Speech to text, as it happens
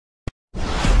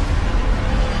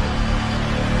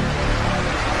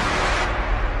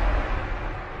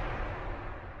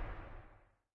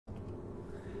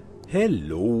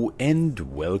Hello and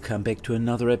welcome back to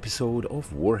another episode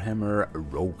of Warhammer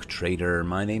Rogue Trader.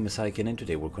 My name is Ike and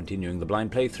today we're continuing the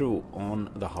blind playthrough on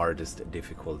the hardest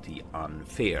difficulty,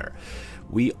 Unfair.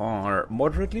 We are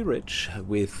moderately rich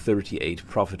with 38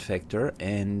 profit factor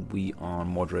and we are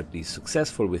moderately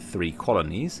successful with 3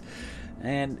 colonies.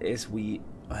 And as we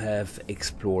have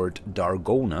explored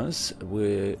Dargonas,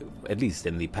 at least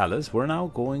in the palace, we're now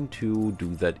going to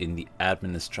do that in the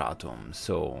administratum.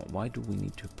 So why do we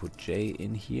need to put J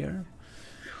in here?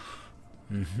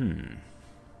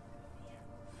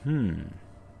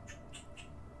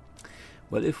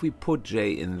 Well, if we put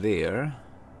J in there,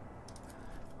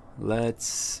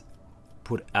 let's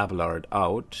put Abelard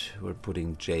out. We're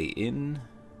putting J in,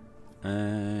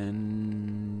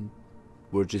 and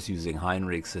we're just using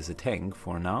Heinrichs as a tank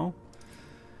for now.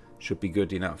 Should be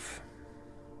good enough.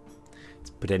 It's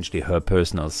potentially her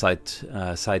personal side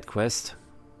quest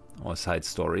or side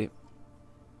story.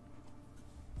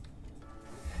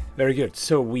 Very good.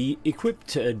 So we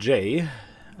equipped Jay.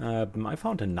 I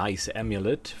found a nice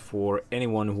amulet for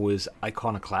anyone who is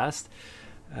iconoclast.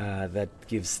 That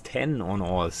gives 10 on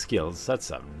all skills.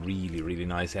 That's a really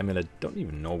nice amulet. Don't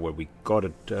even know where we got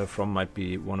it from. Might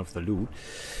be one of the loot.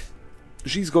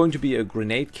 She's going to be a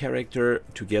grenade character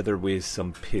together with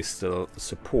some pistol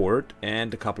support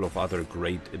and a couple of other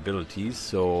great abilities,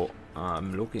 so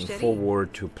I'm looking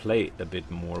forward to play a bit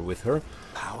more with her.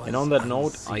 And on that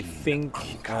note, I think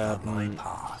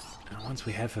once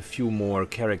we have a few more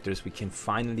characters we can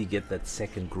finally get that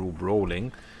second group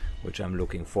rolling, which I'm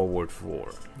looking forward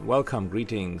for. Welcome,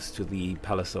 greetings to the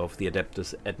Palace of the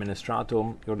Adeptus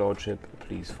Administratum, your lordship,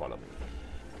 please follow me.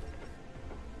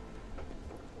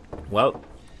 Well,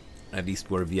 at least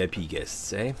we're VIP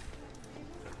guests, eh?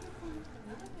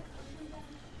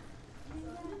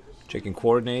 Checking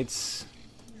coordinates.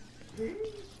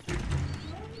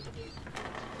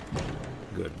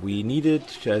 Good. We needed,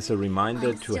 as a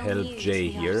reminder, to help Jay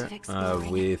here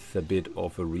with a bit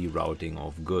of a rerouting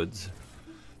of goods.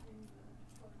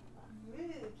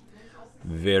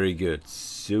 Very good.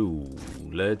 So,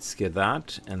 let's get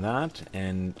that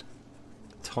and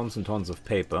tons and tons of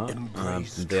paper.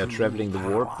 They are traveling the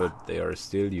warp, but they are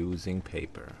still using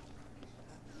paper.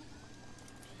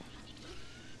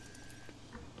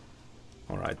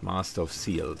 Alright, Master of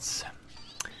Seals.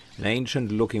 An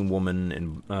ancient-looking woman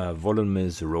in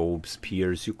voluminous robes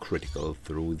peers you critical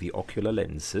through the ocular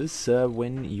lenses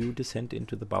when you descend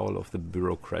into the bowel of the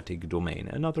bureaucratic domain.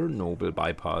 Another noble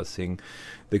bypassing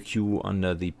the queue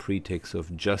under the pretext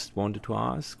of just wanted to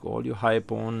ask. All you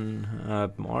hype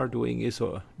on are doing is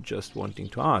just wanting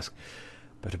to ask.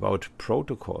 But about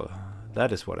protocol,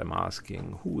 that is what I'm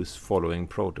asking. Who is following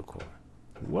protocol?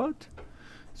 What?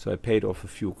 So I paid off a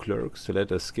few clerks to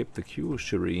let us skip the queue,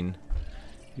 Shireen.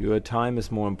 Your time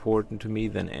is more important to me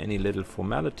than any little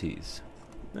formalities.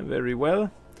 Very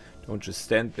well. Don't just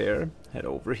stand there. Head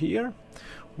over here.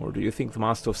 Or do you think the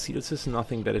Master of Seals has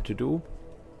nothing better to do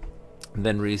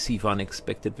than receive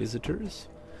unexpected visitors?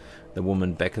 The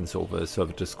woman beckons over a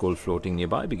servitor skull floating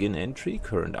nearby. Begin entry.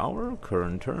 Current hour.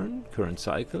 Current turn. Current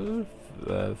cycle.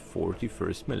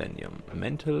 41st millennium.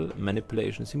 Mental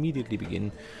manipulations immediately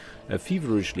begin.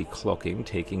 Feverishly clocking.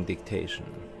 Taking dictation.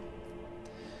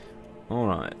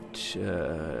 Alright,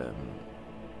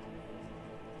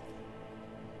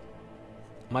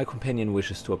 my companion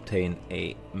wishes to obtain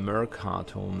a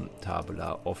Mercatum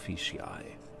Tabula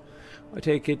Officii. I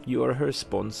take it you are her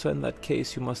sponsor. In that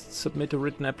case, you must submit a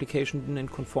written application in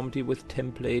conformity with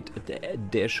template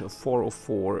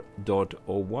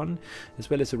 -404.01, as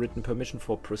well as a written permission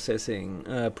for possessing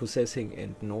and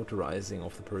notarizing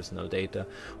of the personal data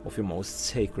of your most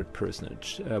sacred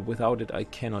personage. Without it, I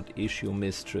cannot issue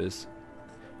Mistress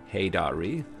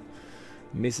Haydari.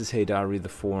 Mrs. Haydari, the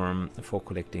form for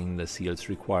collecting the seals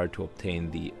required to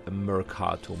obtain the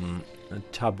Mercatum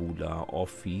Tabula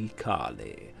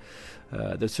Officale.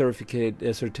 The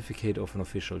certificate of an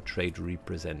official trade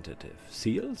representative.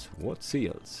 Seals? What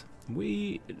seals?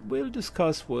 We will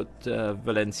discuss what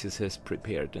Valencius has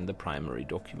prepared in the primary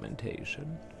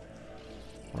documentation.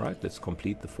 Alright, let's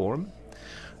complete the form.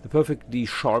 The perfectly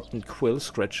sharpened quill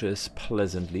scratches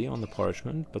pleasantly on the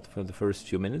parchment, but for the first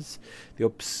few minutes, the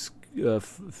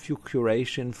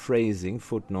obscuration, phrasing,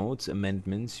 footnotes,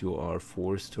 amendments, you are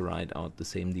forced to write out the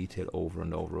same detail over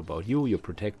and over about you, your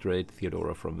protectorate,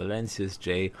 Theodora from Valencius,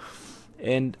 J,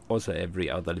 and also every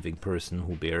other living person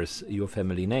who bears your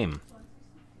family name.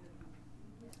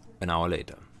 An hour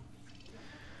later.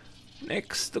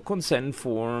 Next, the consent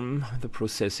form, the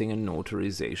processing and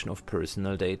notarization of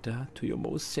personal data to your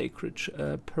most sacred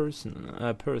person.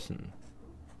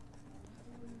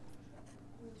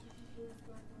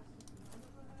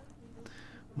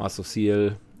 Master of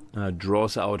Seal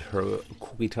draws out her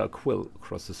quitter quill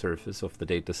across the surface of the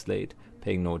data slate,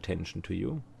 paying no attention to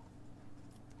you.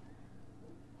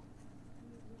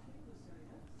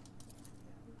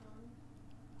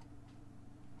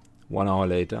 One hour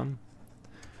later,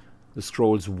 the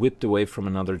scrolls whipped away from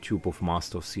another tube of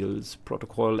Master of Seals.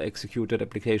 Protocol executed,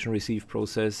 application received,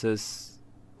 processes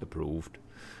approved.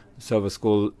 Server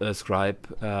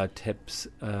scribe taps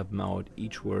out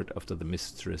each word after the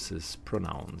mistress's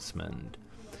pronouncement.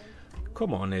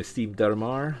 Come on, esteemed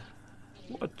Darmar.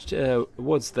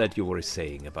 What's that you were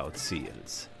saying about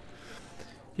seals?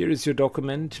 Here is your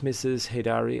document, Mrs.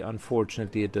 Haydari.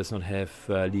 Unfortunately, it does not have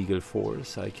legal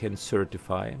force. I can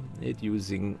certify it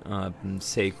using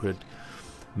sacred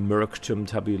Merctum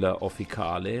Tabula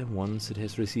Officale once it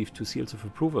has received 2 seals of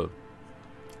approval.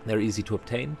 They're easy to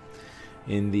obtain.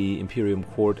 In the Imperium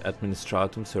Court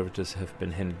Administratum, servitors have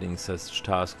been handling such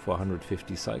tasks for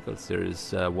 150 cycles. There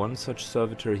is one such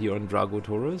servitor here on Drago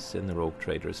Taurus in the Rogue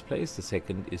Trader's Place. The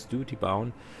second is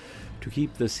duty-bound to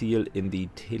keep the seal in the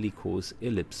Telikos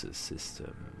Ellipsis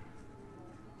system.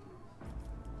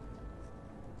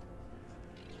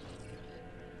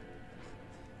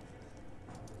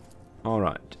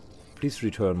 Alright. Please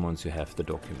return once you have the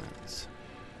documents.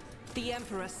 The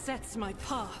Emperor sets my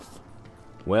path.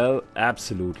 Well,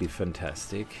 absolutely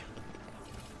fantastic.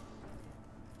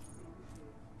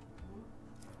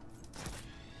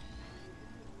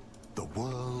 The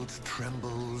world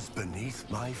trembles beneath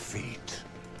my feet.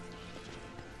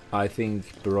 I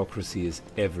think bureaucracy is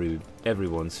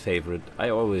everyone's favorite. I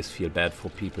always feel bad for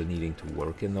people needing to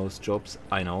work in those jobs.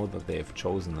 I know that they have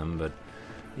chosen them, but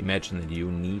imagine that you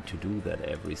need to do that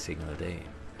every single day.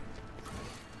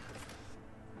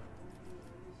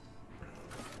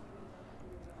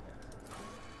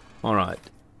 Alright.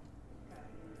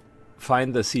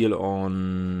 Find the seal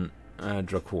on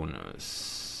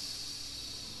Draconis.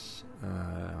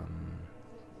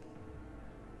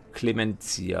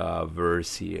 Clementia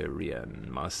Versirian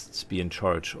must be in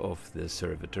charge of the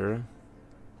servitor.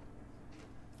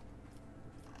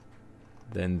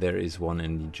 Then there is one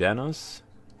in Janus.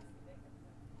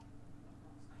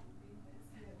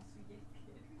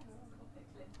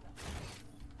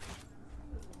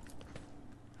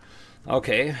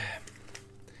 Okay.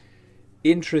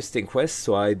 Interesting quest,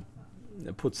 so I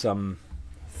put some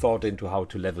thought into how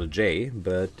to level J,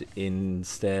 but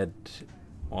instead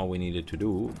all we needed to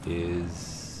do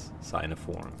is sign a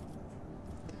form.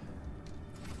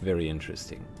 Very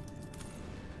interesting.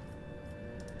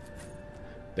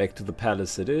 Back to the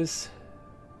palace it is.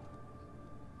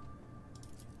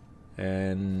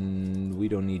 And we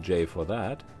don't need J for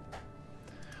that.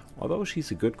 Although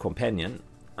she's a good companion,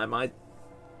 I might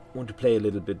want to play a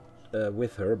little bit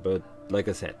with her, but like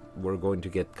I said, we're going to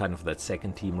get kind of that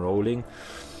second team rolling,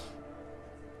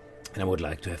 and I would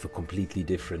like to have a completely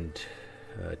different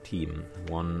team,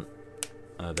 one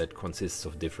that consists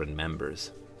of different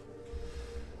members.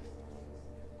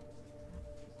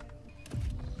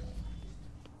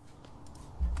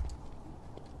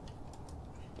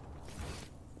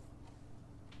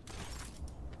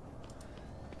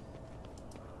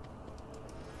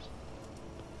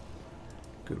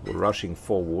 Good, we're rushing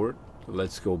forward.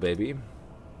 Let's go, baby.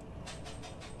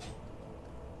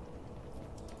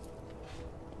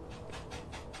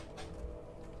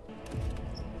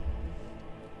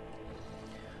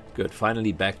 Good,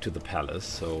 finally back to the palace,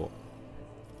 so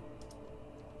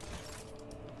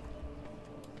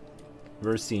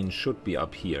Versine should be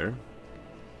up here.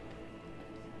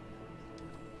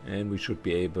 And we should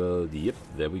be able... Yep,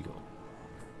 there we go.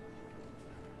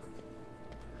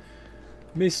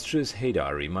 Mistress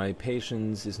Haydari, my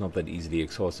patience is not that easily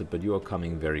exhausted, but you are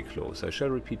coming very close. I shall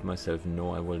repeat myself,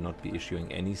 no, I will not be issuing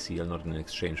any seal, not in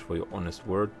exchange for your honest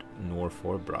word, nor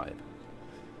for a bribe.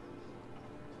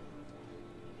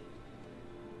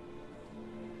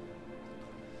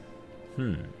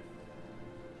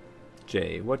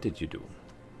 Jay, what did you do?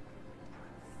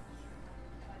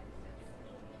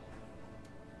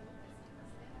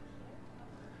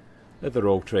 Let the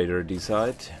rogue trader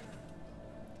decide.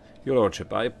 Your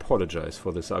Lordship, I apologize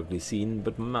for this ugly scene,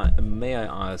 but may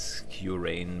I ask you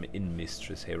rein in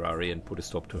Mistress Haydari and put a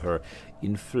stop to her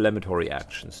inflammatory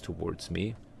actions towards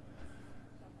me?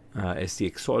 As the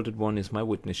Exalted One is my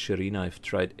witness, Shireen, I've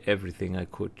tried everything I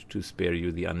could to spare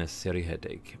you the unnecessary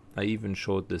headache. I even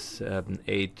showed this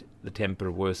aide the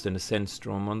temper worse than a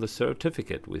sandstorm on the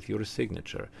certificate with your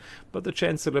signature, but the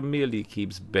Chancellor merely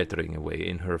keeps battering away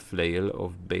in her flail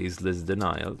of baseless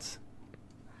denials.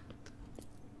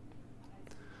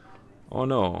 Oh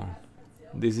no.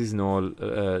 This isn't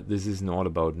all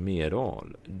about me at all.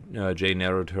 Jay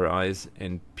narrowed her eyes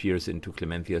and peers into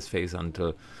Clementia's face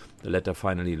until the latter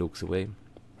finally looks away.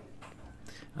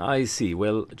 I see.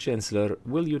 Well, Chancellor,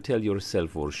 will you tell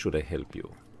yourself, or should I help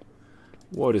you?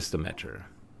 What is the matter?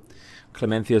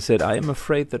 Clementia said, I am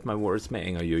afraid that my words may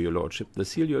anger you, your lordship. The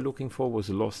seal you're looking for was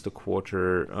lost a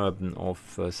quarter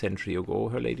of a century ago.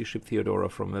 Her ladyship Theodora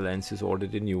from Valencius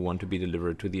ordered a new one to be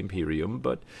delivered to the Imperium,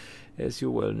 but as you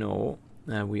well know,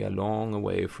 we are long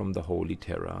away from the Holy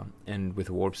Terra, and with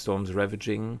warp storms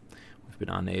ravaging, we've been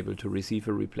unable to receive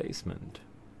a replacement.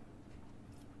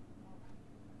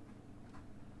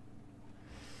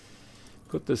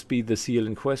 Could this be the seal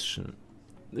in question?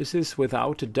 This is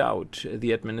without a doubt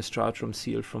the Administratrum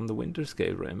seal from the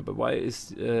Winterscale realm, but why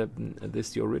is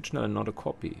this the original and not a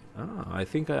copy? I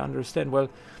think I understand. Well,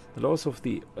 the laws of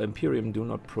the Imperium do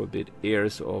not prohibit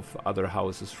heirs of other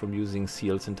houses from using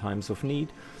seals in times of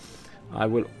need. I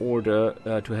will order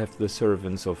to have the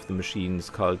servants of the machine's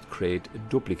cult create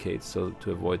duplicates so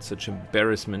to avoid such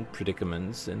embarrassment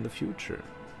predicaments in the future.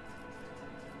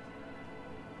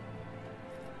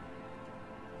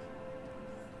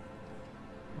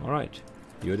 Alright,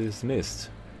 you're dismissed.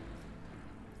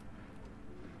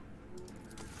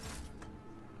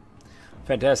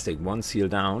 Fantastic, one seal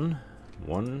down,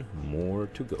 one more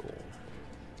to go.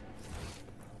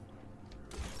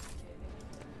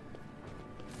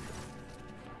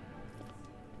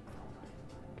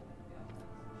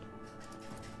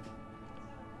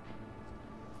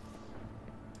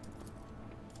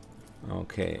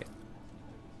 Okay.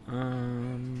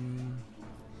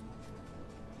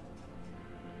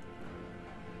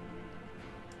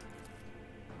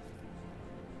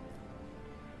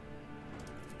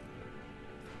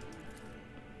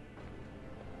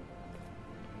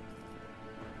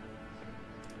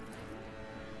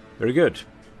 Very good.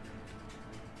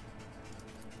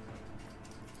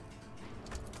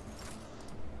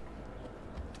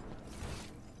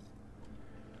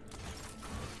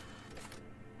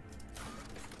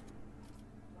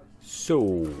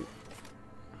 So,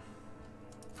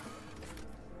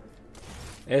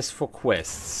 as for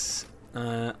quests,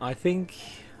 I think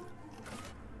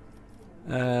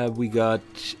we got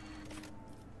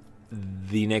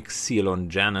the next seal on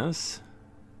Janus.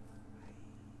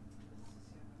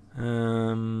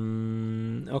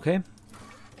 Okay.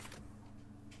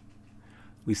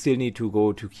 We still need to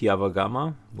go to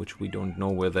Kiavagama, which we don't know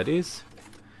where that is.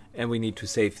 And we need to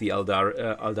save the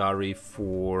Aldari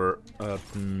for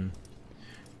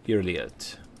Iliad.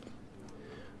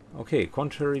 Okay,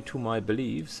 contrary to my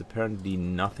beliefs, apparently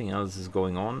nothing else is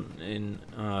going on in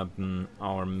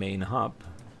our main hub,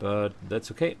 but that's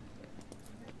okay.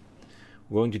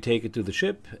 We're going to take it to the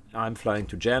ship. I'm flying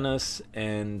to Janus,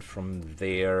 and from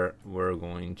there we're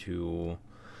going to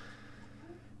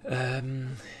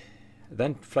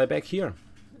then fly back here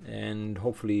and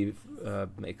hopefully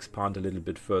expand a little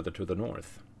bit further to the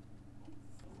north.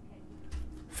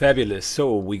 Fabulous.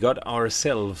 So we got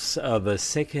ourselves the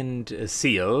second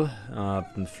seal,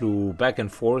 flew back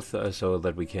and forth so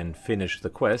that we can finish the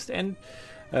quest, and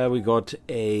we got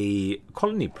a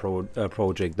colony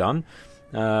project done.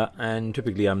 And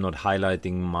typically I'm not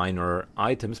highlighting minor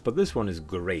items, but this one is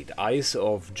great. Eyes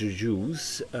of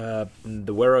Jujus.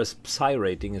 The wearer's psi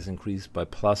rating is increased by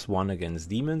 +1 against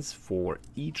demons for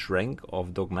each rank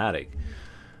of dogmatic.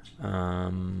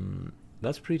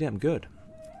 That's pretty damn good.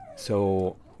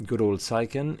 So good old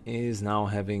Psyken is now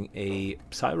having a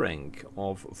psi rank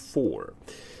of 4.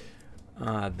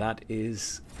 That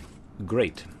is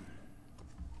great.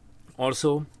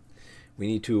 Also, we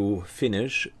need to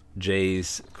finish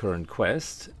Jay's current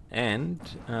quest, and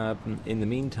in the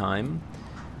meantime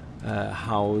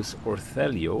House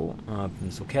Orthelio,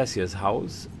 so Cassia's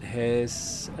house,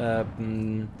 has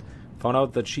found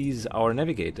out that she's our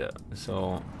navigator,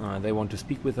 so they want to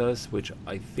speak with us, which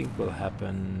I think will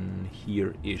happen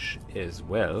here-ish as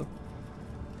well.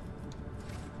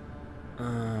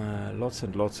 Lots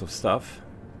and lots of stuff.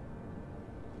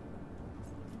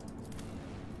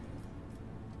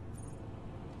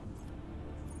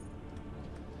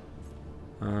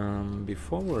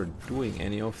 Before we're doing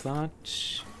any of that,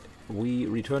 we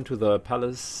return to the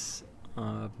palace.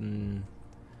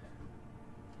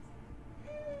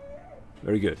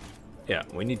 Very good. Yeah,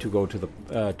 we need to go to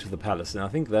the palace, and I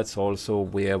think that's also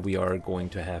where we are going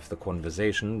to have the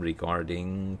conversation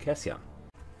regarding Cassia.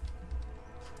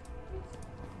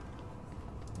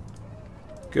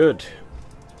 Good.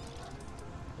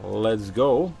 Let's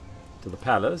go to the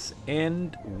palace,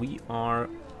 and we're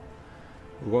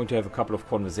going to have a couple of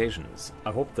conversations.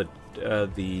 I hope that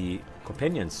the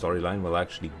companion storyline will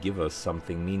actually give us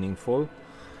something meaningful.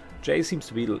 Jay seems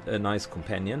to be a nice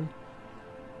companion.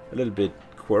 A little bit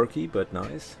quirky, but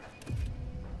nice.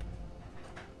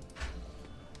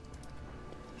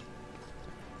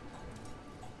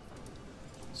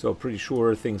 So pretty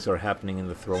sure things are happening in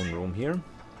the throne room here.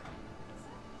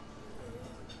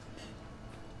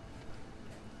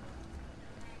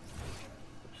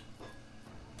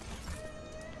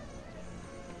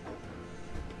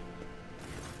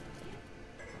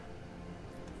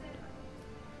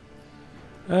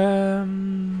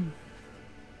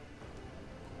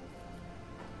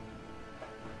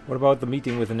 What about the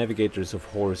meeting with the navigators of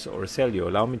Horus Orselio?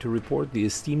 Allow me to report the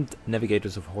esteemed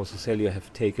navigators of Horus Orselio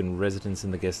have taken residence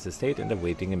in the guest estate and are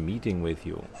awaiting a meeting with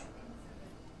you.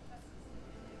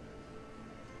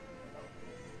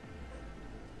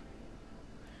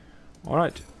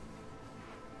 Alright.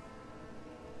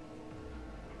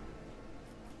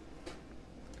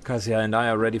 Cassia and I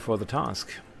are ready for the task.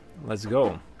 Let's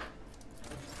go.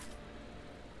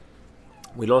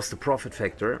 We lost the profit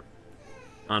factor,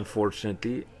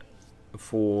 unfortunately,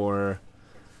 for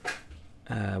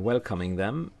welcoming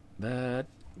them, but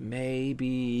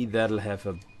maybe that'll have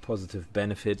a positive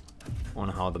benefit on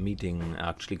how the meeting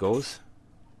actually goes.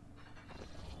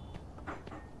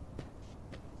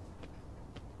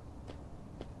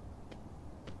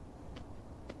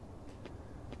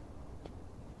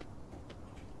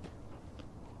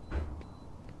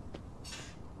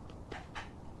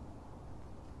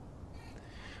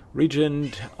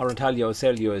 Regent Arentalia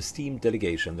Oselio, esteemed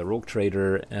delegation, the rogue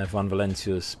trader Van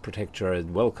Valentius Protector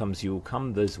welcomes you.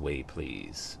 Come this way,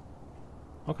 please.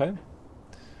 Okay.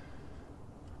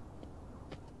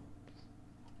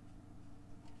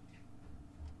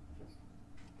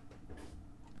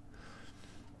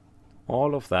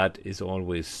 All of that is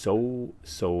always so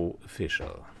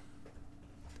official.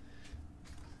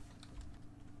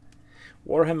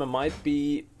 Warhammer might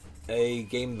be a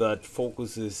game that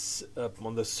focuses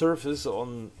on the surface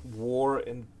on war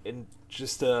and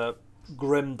just a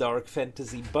grim dark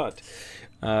fantasy, but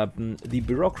the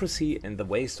bureaucracy and the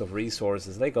waste of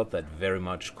resources, they got that very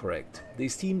much correct. The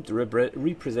esteemed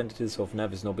representatives of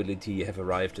Navis nobility have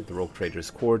arrived at the Rogue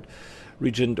Trader's court.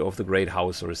 Regent of the Great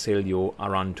House Orselio,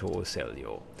 Aranto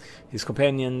Orselio. His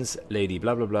companions, Lady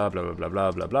blah blah blah blah blah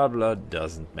blah blah blah blah,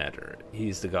 doesn't matter.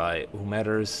 He's the guy who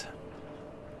matters.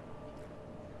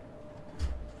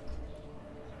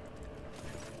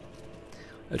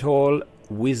 A tall,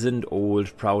 wizened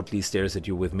old proudly stares at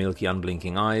you with milky,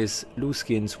 unblinking eyes. Loose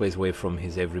skin sways away from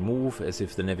his every move, as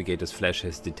if the navigator's flesh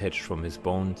has detached from his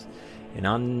bones. An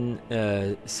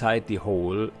unsightly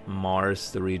hole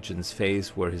mars the regent's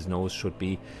face where his nose should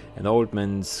be, and the old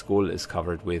man's skull is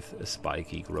covered with a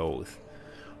spiky growth.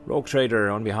 Rogue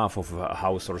Trader, on behalf of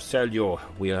House Orselio,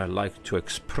 we like to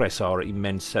express our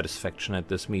immense satisfaction at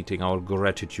this meeting, our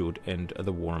gratitude and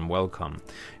the warm welcome.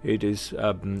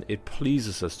 It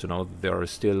pleases us to know that there are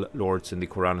still lords in the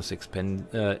Koranus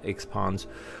expanse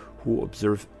who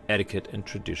observe etiquette and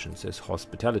traditions as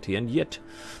hospitality, and yet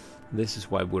this is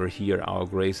why we're here. Our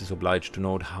grace is obliged to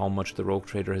note how much the Rogue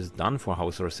Trader has done for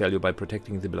House Orselio by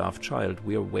protecting the beloved child.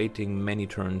 We are waiting many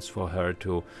turns for her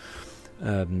to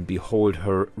behold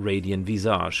her radiant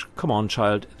visage. Come on,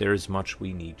 child, there is much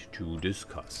we need to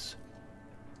discuss.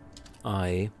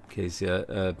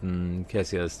 Cassia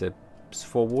steps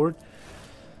forward.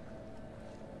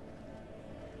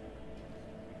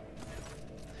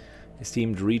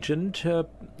 Esteemed Regent,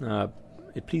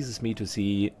 it pleases me to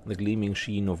see the gleaming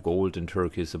sheen of gold and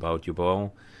turquoise about your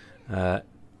bow. It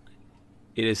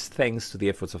is thanks to the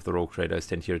efforts of the Rogue Trader I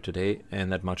stand here today,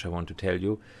 and that much I want to tell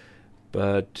you.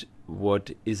 But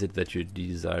what is it that you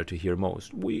desire to hear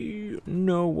most? We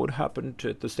know what happened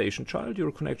at the station, child.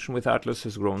 Your connection with Atlas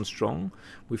has grown strong.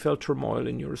 We felt turmoil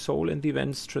in your soul, and the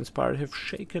events transpired have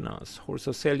shaken us. Horus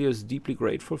Orselio is deeply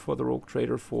grateful for the Rogue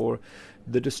Trader for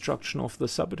the destruction of the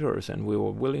saboteurs, and we were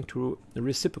willing to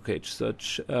reciprocate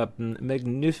such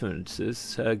magnificent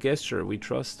gesture. We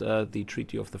trust the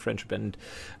Treaty of the Friendship and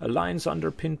Alliance,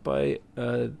 underpinned by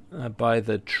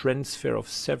the transfer of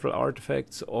several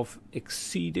artifacts of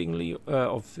exceeding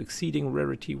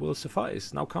rarity, will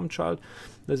suffice. Now come, child,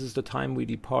 this is the time we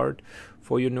depart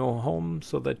for your new home,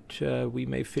 so that we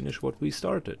may finish what we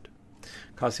started.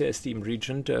 Cassia, esteemed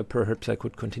Regent, perhaps I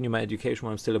could continue my education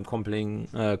while I'm still accompanying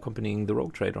the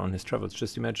Rogue Trader on his travels.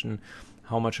 Just imagine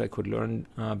how much I could learn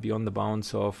beyond the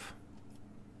bounds of...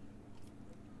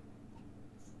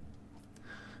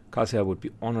 Cassia, I would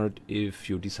be honored if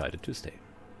you decided to stay.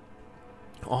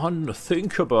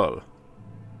 Unthinkable!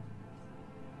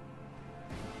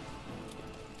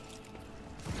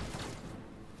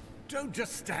 Don't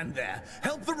just stand there.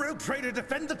 Help the Rogue Trader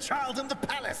defend the child and the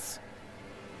palace.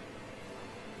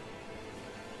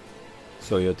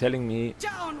 So you're telling me...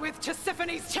 Down with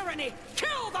Tisiphone's tyranny!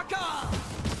 Kill the girl!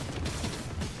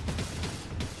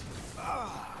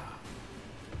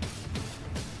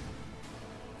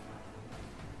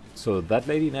 So that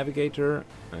Lady Navigator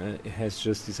has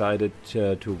just decided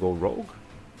to go rogue?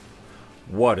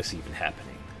 What is even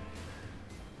happening?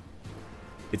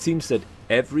 It seems that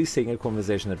every single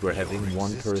conversation that we're having,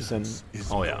 one person...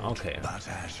 Oh yeah, okay.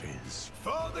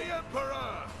 For the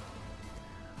Emperor!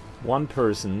 One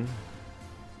person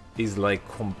is like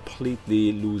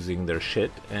completely losing their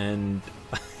shit and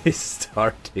is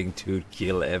starting to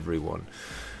kill everyone.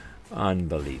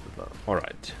 Unbelievable.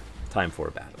 Alright, time for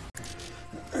a battle.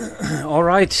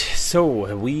 Alright,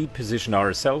 so we position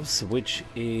ourselves, which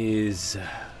is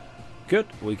good.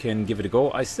 We can give it a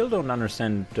go. I still don't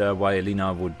understand why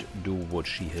Elena would do what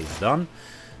she has done.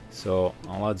 So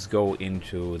let's go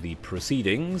into the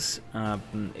proceedings.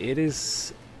 It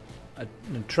is a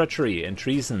treachery and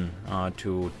treason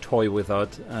to toy with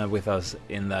us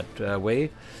in that way.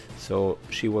 So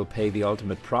she will pay the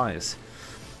ultimate price.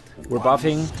 We're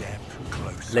buffing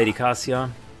Lady Cassia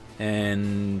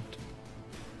and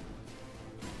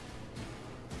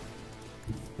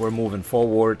we're moving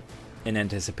forward in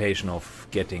anticipation of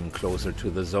getting closer to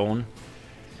the zone.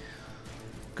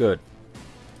 Good.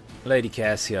 Lady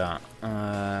Cassia.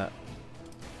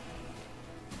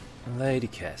 Lady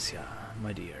Cassia,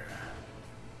 my dear.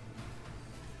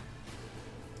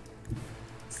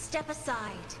 Step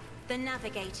aside. The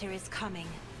navigator is coming.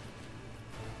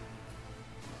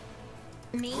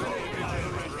 Me?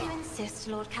 If you insist,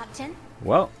 Lord Captain.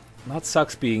 Well, that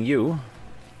sucks being you.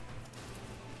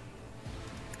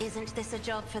 Isn't this a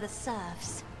job for the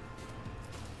serfs?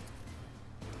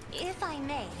 If I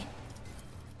may.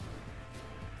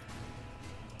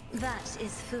 That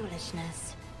is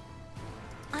foolishness.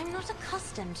 I'm not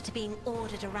accustomed to being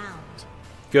ordered around.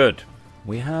 Good.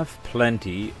 We have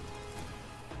plenty.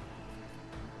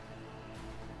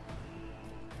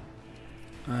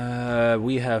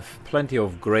 We have plenty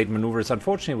of great maneuvers.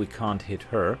 Unfortunately, we can't hit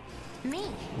her. Me?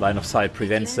 Line of sight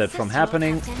prevents that from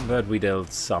happening, Captain. but we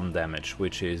dealt some damage,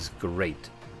 which is great.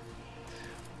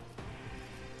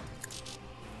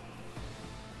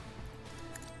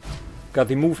 Got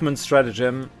the movement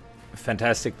stratagem.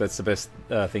 Fantastic. That's the best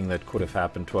thing that could have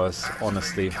happened to us,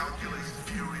 honestly.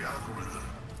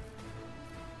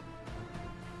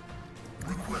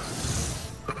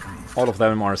 All of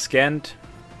them are scanned.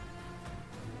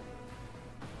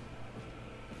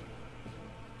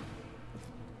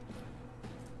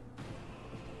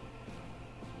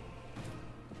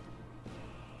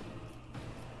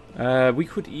 We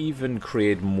could even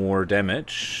create more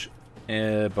damage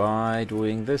by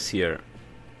doing this here.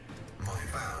 My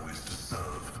vow is to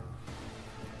serve.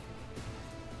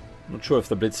 Not sure if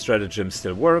the blitz stratagem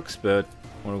still works, but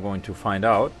we're going to find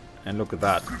out. And look at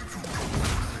that.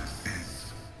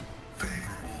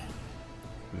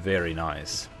 Very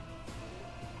nice.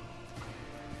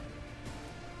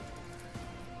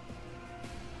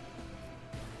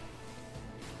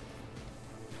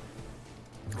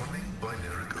 Running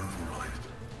binary override.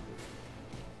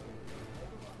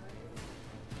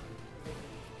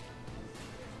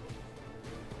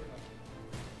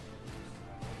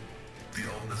 The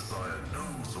Omnissiah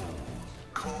knows all,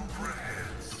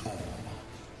 comprehends all.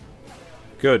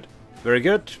 Good. Very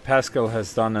good. Pascal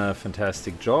has done a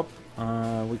fantastic job.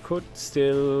 We could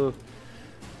still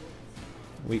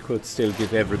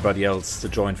give everybody else to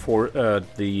join for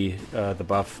the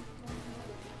buff.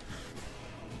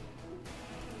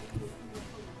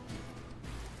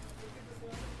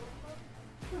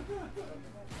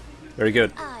 Very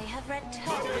good. I have read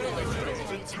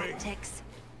military tactics.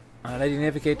 Lady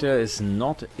Navigator is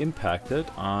not impacted.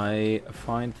 I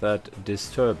find that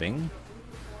disturbing.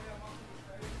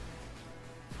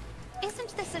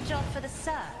 Isn't this a job for the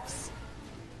serfs?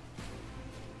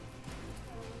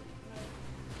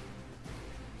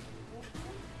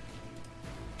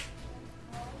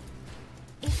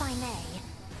 If I may.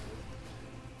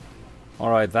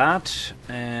 Alright, that.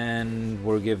 And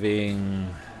we're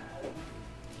giving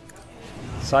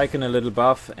Syken a little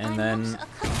buff, and I'm then not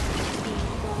accustomed to being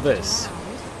ordered this. around.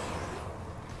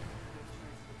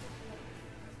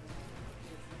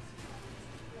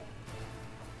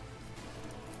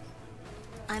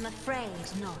 I'm afraid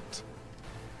not.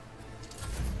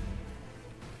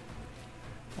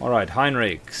 Alright,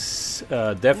 Heinrichs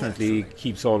definitely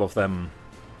keeps all of them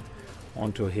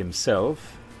onto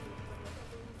himself.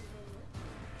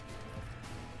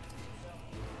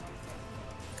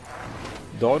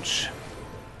 Dodge.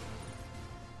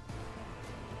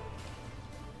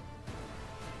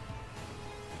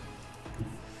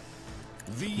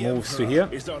 The Moves to Emperor here.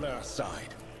 is on our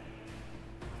side.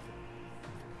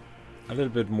 A little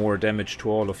bit more damage to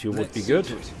all of you would be good.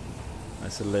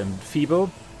 Nice little feeble.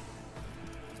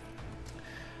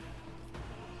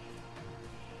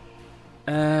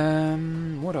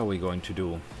 What are we going to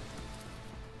do?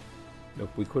 Look,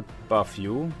 we could buff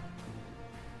you.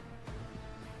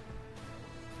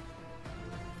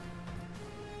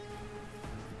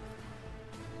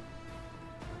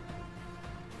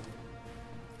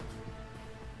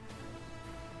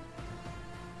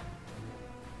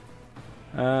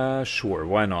 Sure,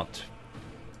 why not?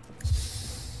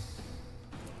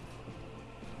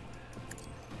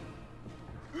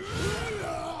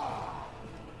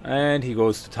 And he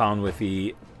goes to town with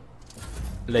the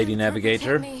Lady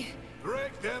Navigator.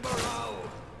 Break their morale.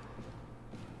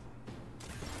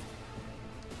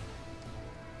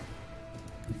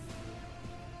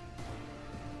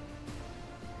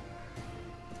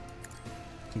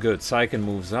 Good, Syken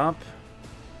moves up.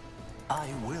 I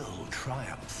will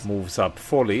triumph. Moves up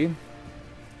fully.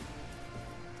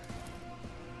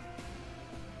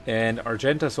 And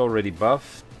Argenta's already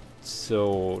buffed,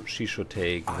 so she should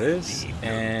take this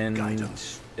and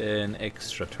an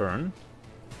extra turn.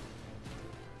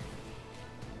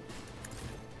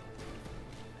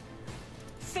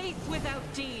 Faith without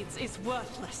deeds is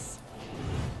worthless.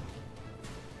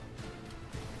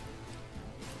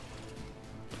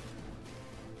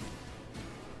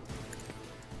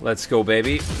 Let's go,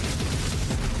 baby.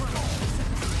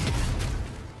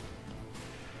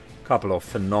 Couple of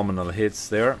phenomenal hits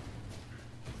there.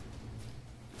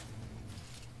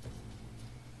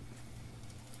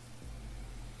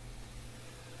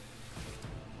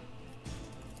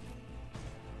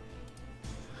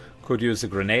 Could use a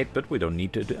grenade, but we don't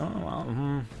need to do... Oh,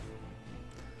 well,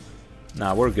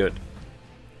 Nah, we're good.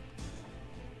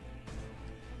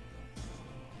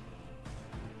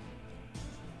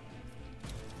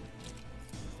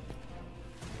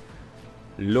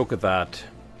 Look at that.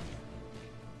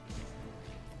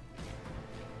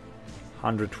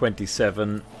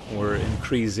 127. We're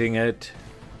increasing it.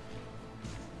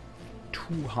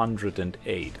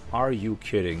 208. Are you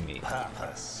kidding me?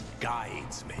 Purpose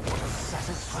guides me to a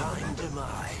satisfying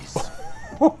demise.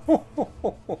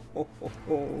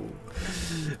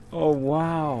 Oh,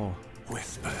 wow.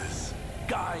 Whispers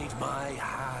guide my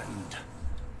hand.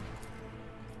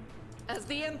 As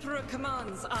the Emperor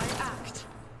commands, I act.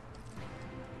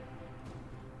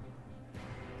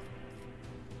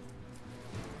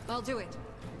 I'll do it.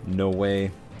 No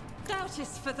way. Doubt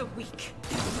is for the weak.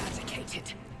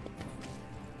 Eradicated.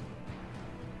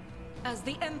 As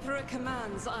the Emperor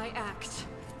commands, I act.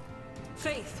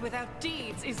 Faith without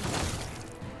deeds is...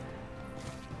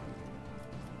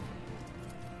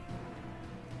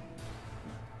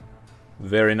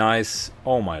 Very nice.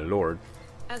 Oh my lord.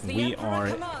 As the We Emperor are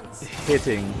commands.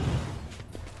 hitting.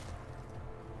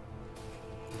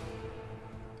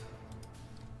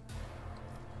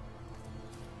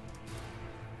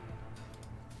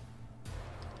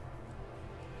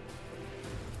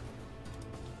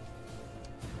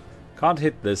 Can't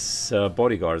hit this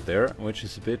bodyguard there, which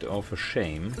is a bit of a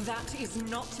shame. That is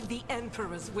not the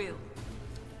Emperor's will.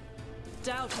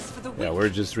 Doubt is for the weak. Yeah, we're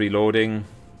just reloading.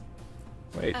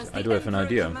 Wait, As I the do have an Emperor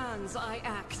idea. commands, I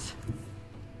act.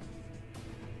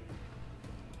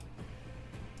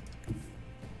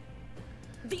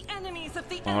 The enemies of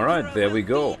the All right, Emperor there we will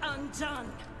go. be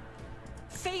undone.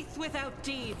 Faith without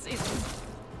deeds is...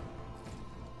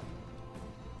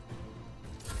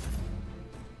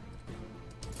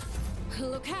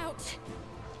 Look out!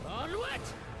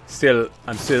 Still,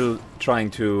 I'm still trying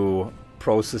to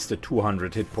process the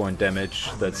 200 hit point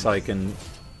damage that Syken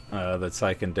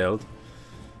dealt.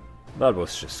 That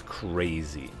was just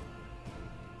crazy.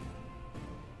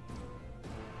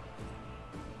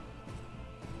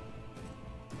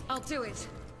 I'll do it.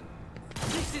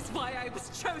 This is why I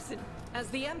was chosen. As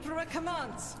the Emperor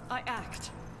commands, I act.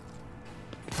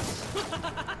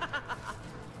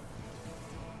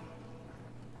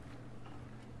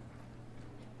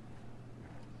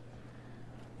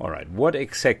 Alright, what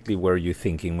exactly were you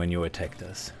thinking when you attacked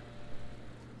us?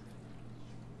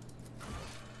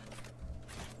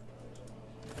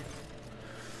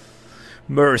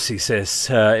 Mercy,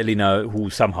 says Elena, who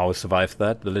somehow survived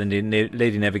that. The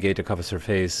Lady Navigator covers her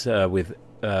face with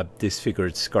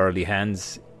disfigured scarly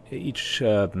hands, each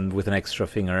with an extra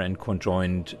finger and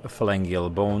conjoined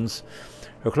phalangeal bones.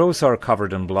 Her clothes are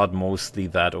covered in blood, mostly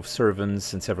that of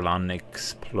servants, and several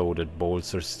unexploded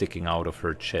bolts are sticking out of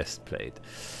her chest plate.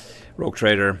 Rogue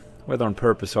trader, whether on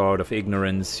purpose or out of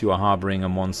ignorance, you are harboring a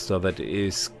monster that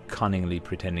is cunningly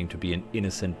pretending to be an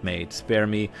innocent maid. Spare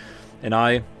me, and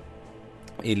I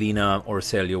Elena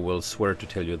Orselio will swear to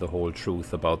tell you the whole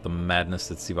truth about the madness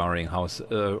that's devouring House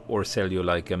Orselio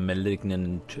like a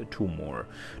malignant tumor.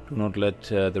 Do not let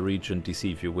the Regent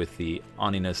deceive you with the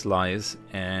ominous lies,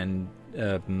 and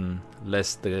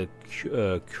lest the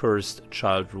cursed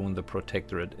child ruin the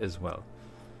Protectorate as well.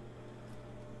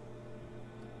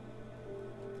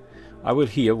 I will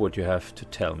hear what you have to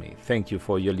tell me. Thank you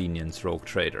for your lenience, rogue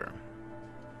trader.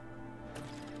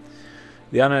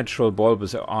 The unnatural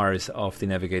bulbous eyes of the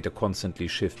navigator constantly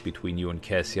shift between you and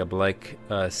Cassia. Black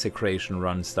secretion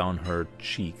runs down her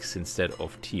cheeks instead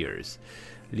of tears,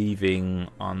 leaving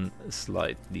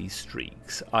unsightly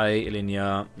streaks. I,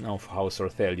 Elenia of House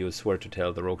Orthelio, swear to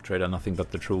tell the rogue trader nothing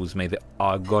but the truth. May the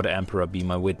God Emperor be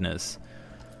my witness.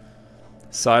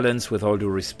 Silence, with all due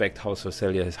respect. House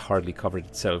Orthelio has hardly covered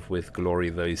itself with glory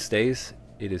these days.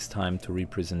 It is time to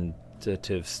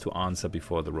representatives to answer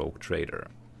before the rogue trader.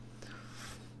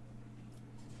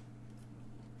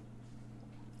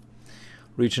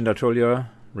 Regent Artolia,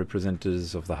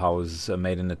 representatives of the house,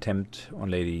 made an attempt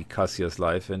on Lady Cassia's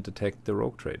life and attacked the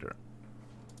rogue trader.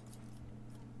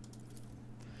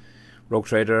 Rogue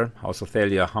trader, House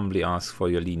Orthelio humbly asks for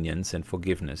your lenience and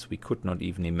forgiveness. We could not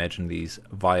even imagine these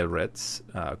vile rats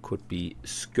could be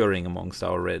scurrying amongst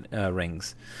our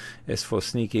ranks. As for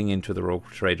sneaking into the rogue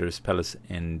trader's palace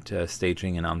and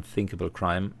staging an unthinkable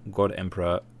crime, God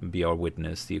Emperor be our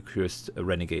witness. The accursed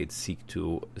renegades seek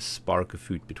to spark a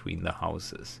feud between the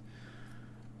houses.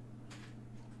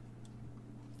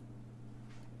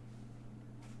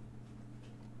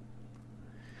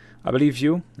 I believe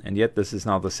you, and yet this is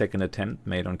now the second attempt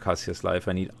made on Cassia's life.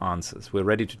 I need answers. We're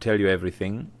ready to tell you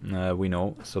everything we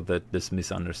know, so that this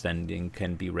misunderstanding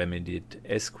can be remedied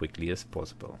as quickly as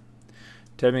possible.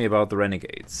 Tell me about the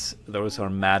renegades. Those are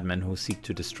madmen who seek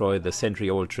to destroy the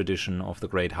century-old tradition of the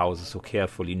great houses so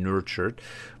carefully nurtured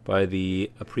by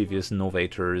the previous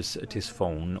novators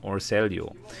Tisphone or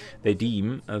Celio. They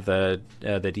deem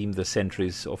the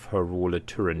centuries of her rule a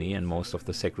tyranny, and most of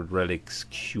the sacred relics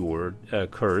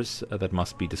curse that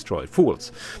must be destroyed.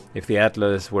 Fools! If the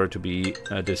Atlas were to be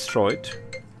destroyed...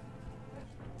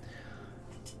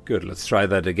 Good, let's try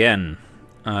that again.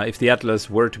 If the Atlas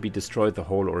were to be destroyed, the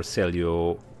whole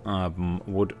Orselio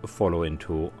would follow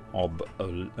into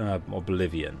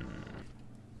oblivion.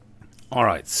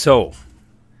 Alright, so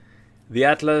the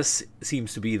Atlas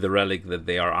seems to be the relic that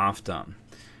they are after.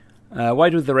 Why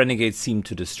do the renegades seem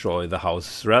to destroy the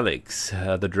house's relics?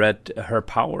 The dread her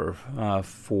power,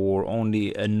 for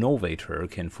only a novator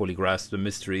can fully grasp the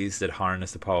mysteries that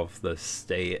harness the power of the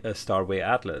Starway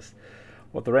Atlas.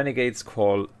 What the renegades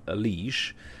call a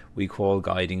leash, we call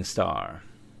guiding star.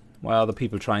 Why are the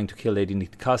people trying to kill Lady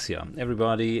Cassia?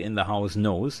 Everybody in the house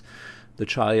knows the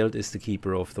child is the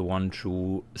keeper of the one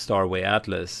true Starway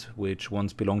Atlas, which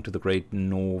once belonged to the great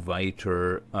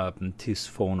novator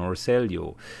Tisphone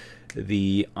Orselio.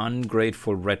 The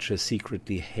ungrateful wretches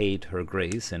secretly hate her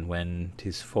grace, and when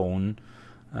Tisphone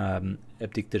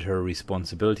abdicted her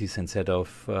responsibilities and set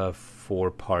off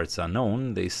for parts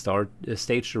unknown, they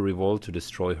staged a revolt to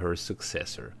destroy her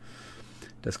successor.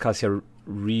 Does Cassia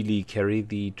really carry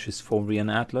the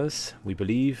Trisphorian Atlas? We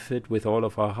believe it with all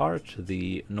of our heart.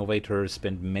 The novator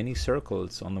spent many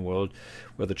circles on the world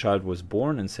where the child was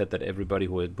born and said that everybody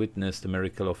who had witnessed the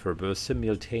miracle of her birth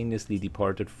simultaneously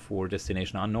departed for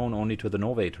destination unknown only to the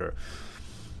novator.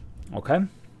 Okay.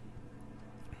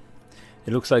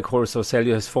 It looks like Horus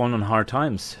Orselio has fallen on hard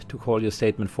times. To call your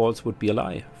statement false would be a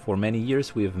lie. For many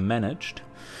years we have managed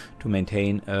to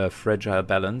maintain a fragile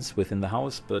balance within the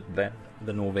house, but then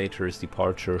the novator's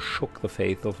departure shook the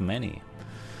faith of many.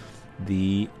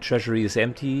 The treasury is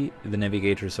empty, the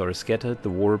navigators are scattered, the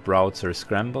war routes are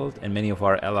scrambled, and many of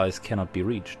our allies cannot be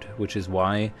reached, which is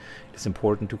why it is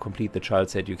important to complete the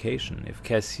child's education. If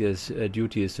Cassia's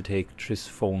duty is to take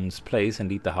Trisphone's place and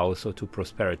lead the house to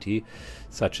prosperity,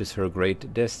 such is her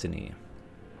great destiny.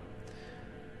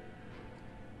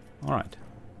 Alright.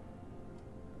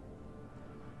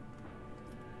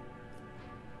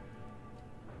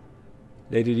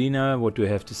 Lady Lina, what do you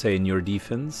have to say in your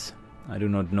defense? I do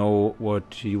not know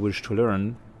what you wish to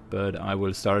learn, but I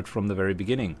will start from the very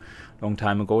beginning. Long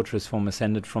time ago, Trisphone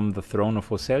ascended from the throne of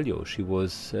Orselio. She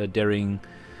was a daring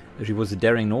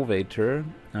novator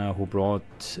who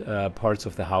brought parts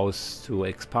of the house to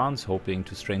expanse, hoping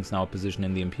to strengthen our position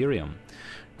in the Imperium.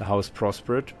 The house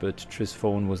prospered, but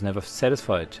Trisphone was never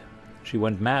satisfied. She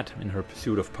went mad in her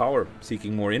pursuit of power,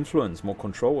 seeking more influence, more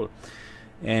control.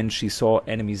 And she saw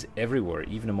enemies everywhere,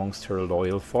 even amongst her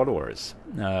loyal followers.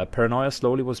 Paranoia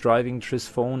slowly was driving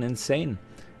Trisphone insane.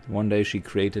 One day she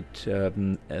created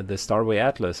the Starway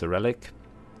Atlas, a relic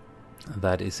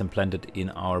that is implanted in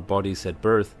our bodies at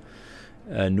birth.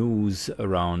 noose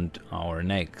around our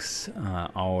necks,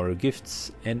 our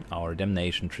gifts and our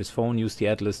damnation. Trisphone used the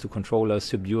Atlas to control us,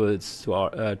 subdue us to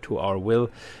our will,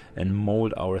 and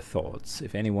mold our thoughts.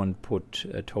 If anyone put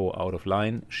a toe out of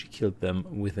line, she killed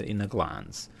them within a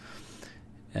glance.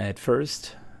 At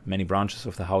first, many branches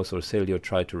of the House Orselio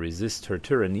tried to resist her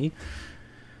tyranny,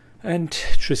 and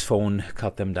Trisphone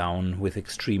cut them down with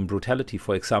extreme brutality.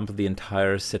 For example, the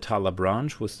entire Setala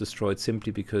branch was destroyed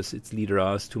simply because its leader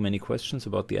asked too many questions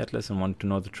about the Atlas and wanted to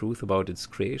know the truth about its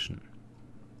creation.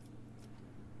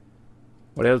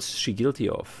 What else is she guilty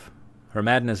of? Her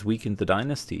madness weakened the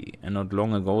dynasty, and not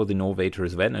long ago the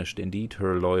Novators vanished. Indeed,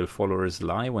 her loyal followers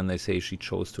lie when they say she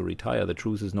chose to retire. The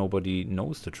truth is nobody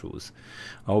knows the truth.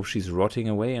 I hope she's rotting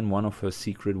away in one of her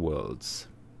secret worlds.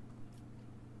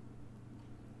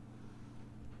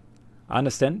 I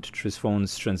understand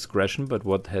Trisphone's transgression, but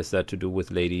what has that to do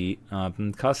with Lady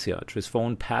Cassia?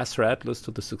 Trisphone passed her Atlas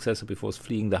to the successor before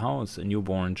fleeing the house, a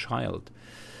newborn child.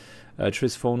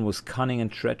 Trisphone was cunning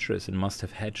and treacherous and must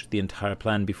have hatched the entire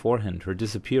plan beforehand. Her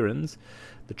disappearance,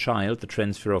 the child, the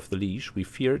transfer of the leash, we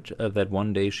feared that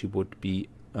one day she would be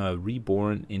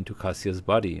reborn into Cassia's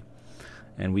body,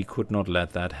 and we could not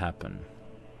let that happen.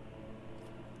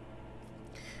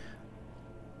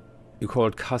 You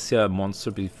called Cassia a monster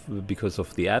because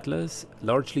of the Atlas?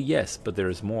 Largely yes, but there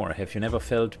is more. Have you never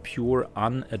felt pure,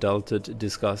 unadulterated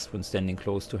disgust when standing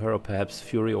close to her, or perhaps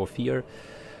fury or fear?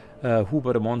 Who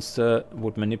but a monster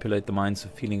would manipulate the minds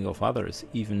and feelings of others,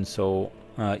 even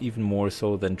more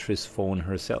so than Trisphone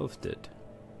herself did?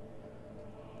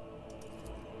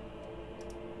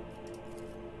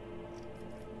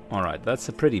 Alright, that's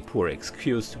a pretty poor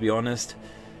excuse, to be honest.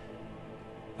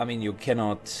 I mean, you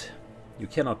cannot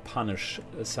punish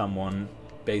someone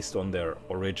based on their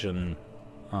origin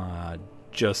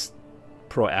just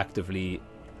proactively.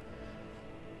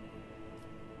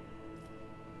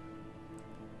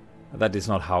 That is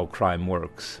not how crime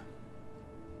works.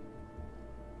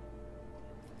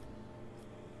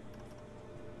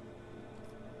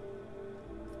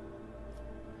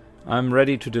 I'm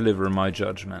ready to deliver my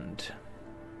judgment.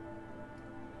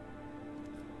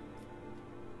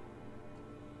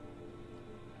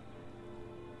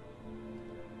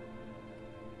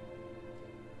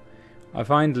 I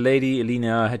find Lady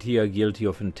Elena Hatia guilty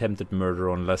of attempted murder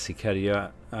on La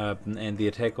Sicaria and the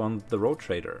attack on the road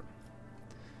trader.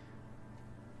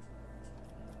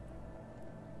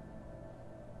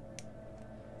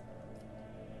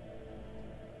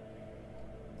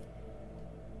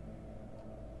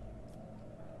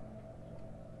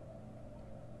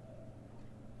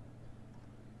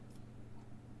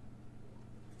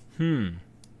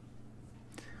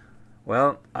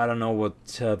 Well, I don't know what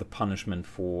the punishment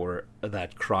for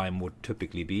that crime would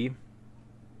typically be.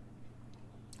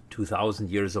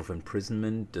 2,000 years of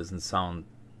imprisonment doesn't sound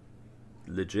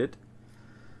legit.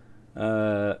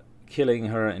 Killing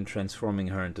her and transforming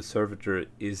her into servitor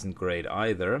isn't great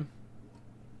either.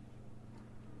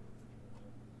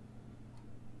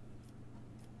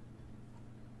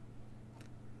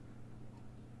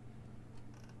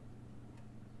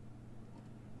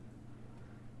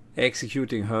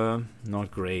 Executing her,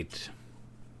 not great.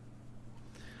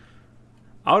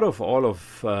 Out of all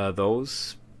of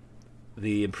those,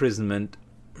 the imprisonment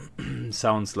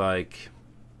sounds like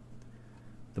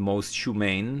the most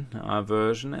humane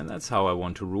version, and that's how I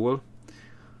want to rule.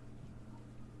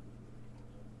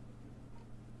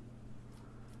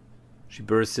 She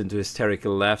bursts into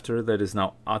hysterical laughter that is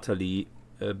now utterly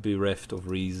bereft of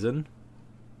reason.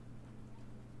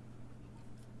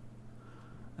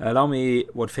 Allow me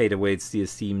what fate awaits the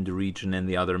esteemed Regent and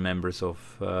the other members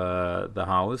of the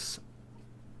house.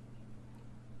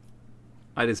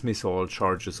 I dismiss all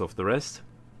charges of the rest.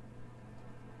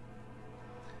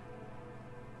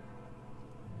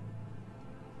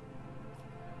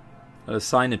 I'll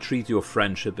sign a treaty of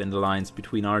friendship and alliance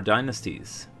between our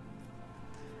dynasties.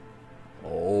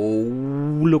 Oh,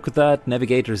 look at that.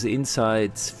 Navigator's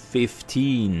Insights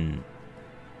 15.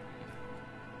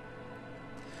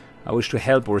 I wish to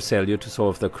help Orselio to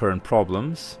solve their current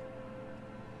problems.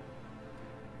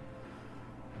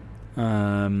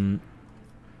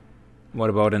 What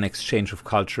about an exchange of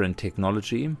culture and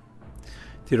technology?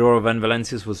 Theodora Van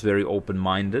Valencius was very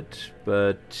open-minded,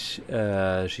 but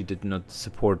she did not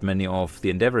support many of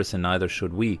the endeavors, and neither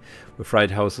should we. We're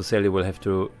afraid House Orselio will have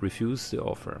to refuse the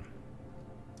offer.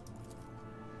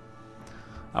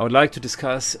 I would like to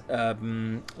discuss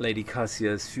Lady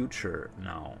Cassia's future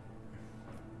now.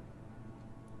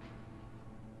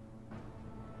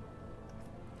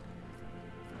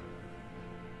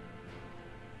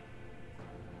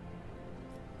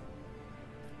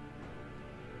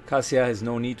 Cassia has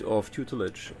no need of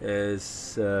tutelage.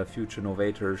 As future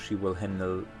novator, she will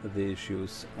handle the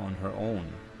issues on her own.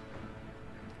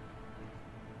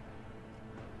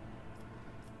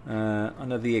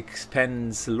 Under the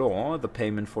expense law, the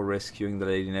payment for rescuing the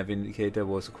Lady Navigator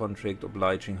was a contract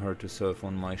obliging her to serve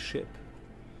on my ship.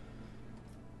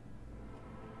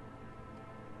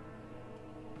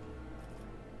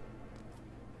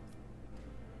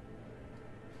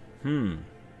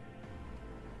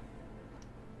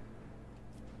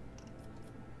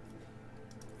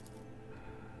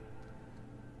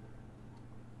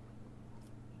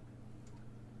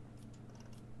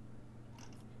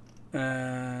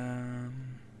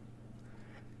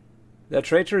 There are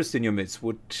treacherous in your midst.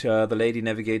 Would the Lady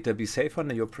Navigator be safe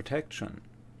under your protection?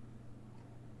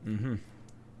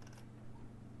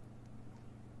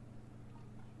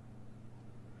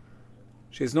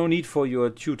 She has no need for your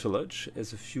tutelage.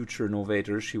 As a future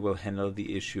novator, she will handle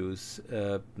the issues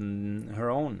her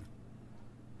own.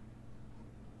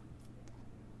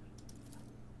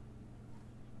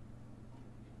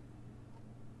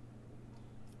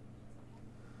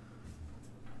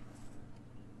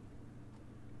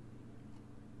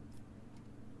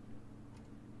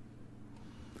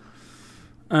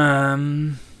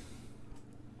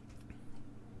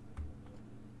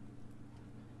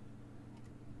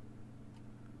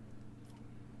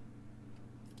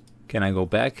 Can I go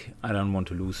back? I don't want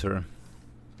to lose her.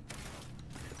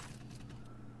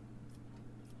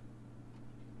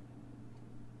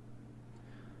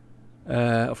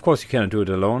 Of course you cannot do it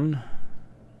alone.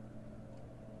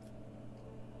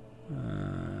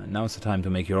 Now's the time to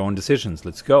make your own decisions.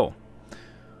 Let's go.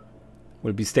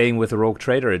 We'll be staying with the rogue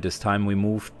trader. At this time we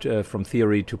moved from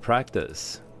theory to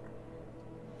practice.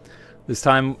 This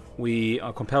time we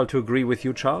are compelled to agree with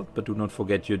you, child, but do not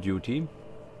forget your duty.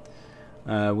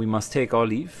 We must take our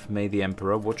leave. May the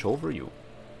Emperor watch over you.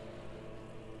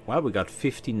 Well, we got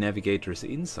 15 navigators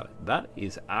inside. That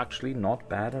is actually not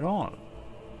bad at all.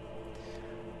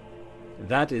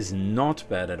 That is not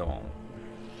bad at all.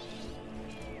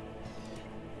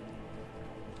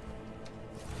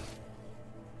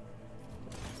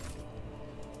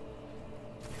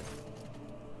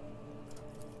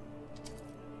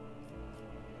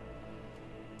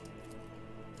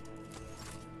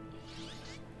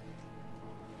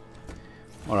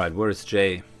 Alright, where is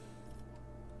Jay?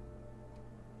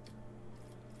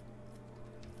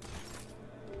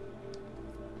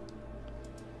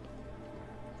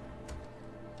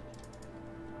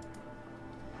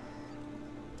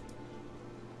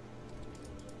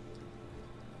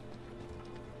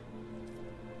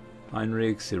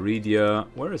 Heinrich, Iridia.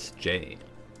 Where is Jay?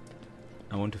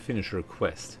 I want to finish her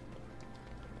quest.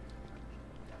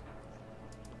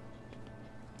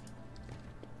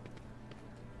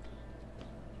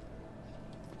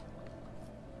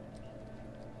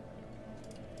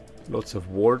 Lots of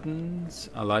wardens,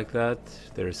 I like that.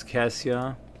 There's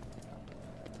Cassia.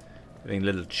 Having a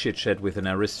little chit chat with an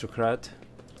aristocrat.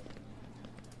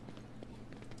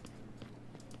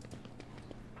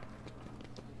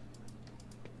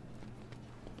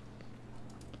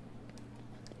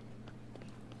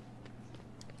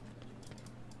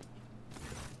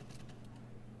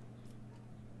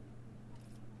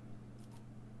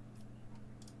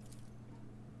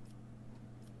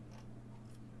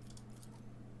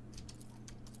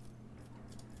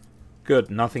 Good,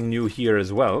 nothing new here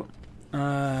as well.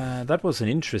 That was an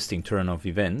interesting turn of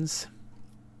events.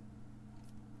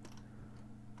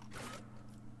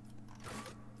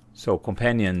 So,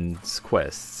 companions'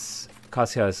 quests.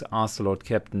 Cassia has asked the Lord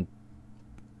Captain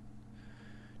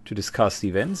to discuss the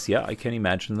events. Yeah, I can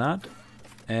imagine that.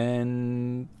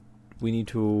 And we need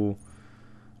to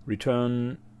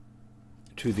return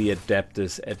to the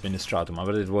Adeptus Administratum.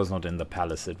 But it was not in the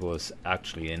palace, it was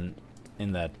actually in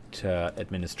that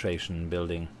administration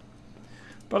building.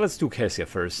 But let's do Cassia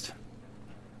first.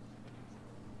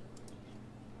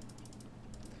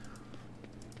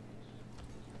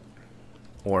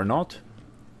 Or not,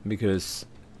 because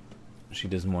she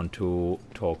doesn't want to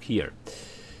talk here.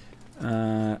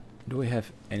 Do we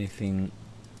have anything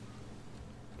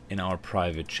in our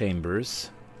private chambers?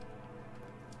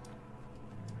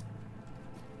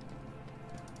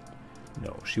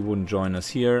 No, she wouldn't join us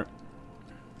here.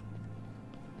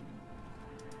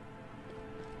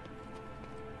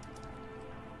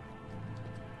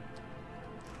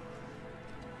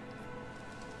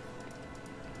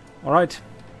 Alright.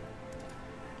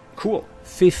 Cool.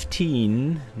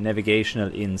 15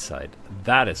 navigational insight.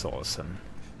 That is awesome.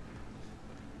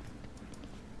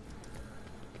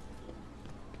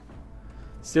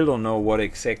 Still don't know what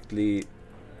exactly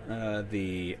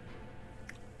the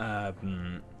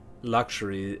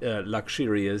luxurious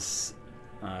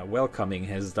welcoming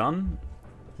has done.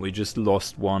 We just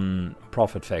lost one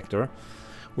profit factor,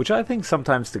 which I think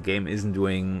sometimes the game isn't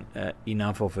doing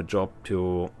enough of a job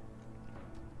to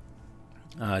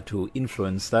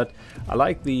influence that. I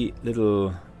like the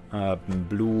little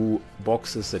blue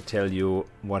boxes that tell you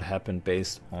what happened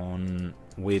based on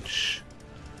which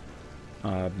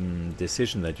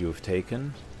decision that you've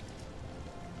taken.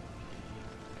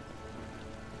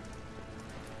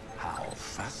 How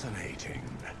fascinating.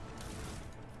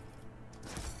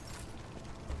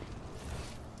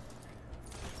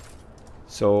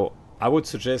 So I would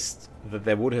suggest that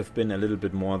there would have been a little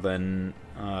bit more than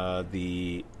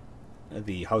the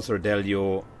House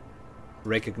Ordelio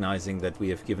recognizing that we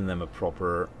have given them a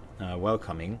proper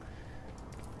welcoming.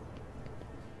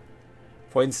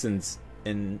 For instance,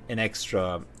 an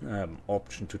extra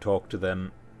option to talk to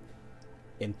them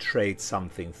and trade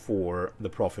something for the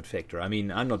profit factor. I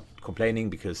mean, I'm not complaining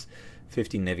because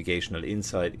 15 navigational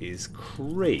insight is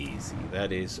crazy.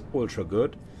 That is ultra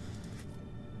good.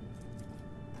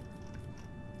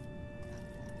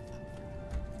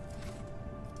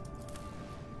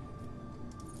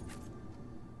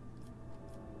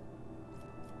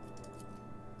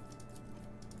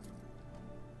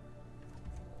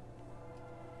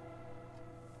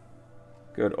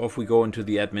 Good, off we go into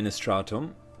the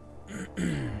administratum.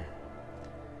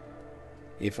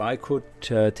 If I could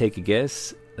take a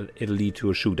guess, it'll lead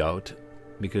to a shootout.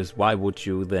 Because why would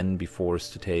you then be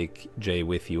forced to take Jay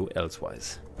with you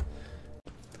elsewise?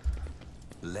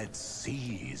 Let's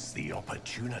seize the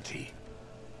opportunity.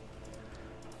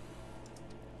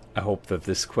 I hope that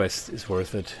this quest is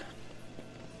worth it.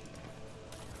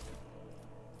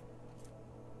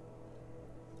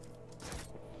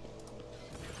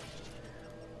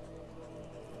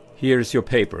 Here's your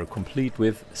paper, complete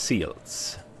with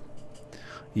seals.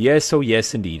 Yes, oh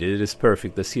yes indeed, it is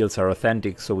perfect. The seals are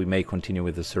authentic, so we may continue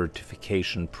with the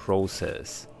certification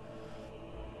process.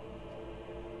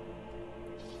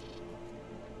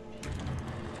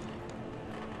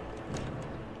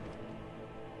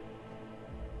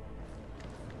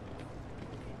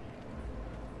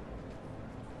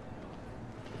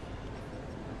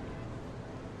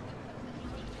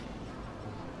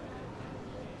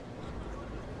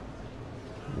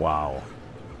 Wow.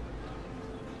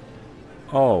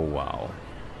 Oh, wow.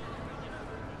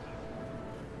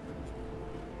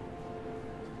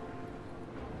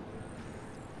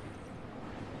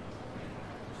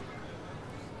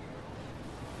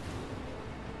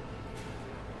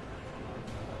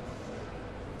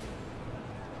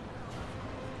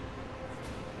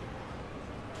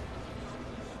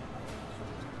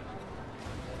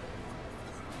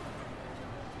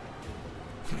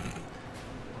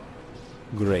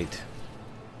 Great.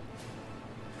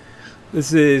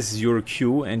 This is your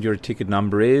queue and your ticket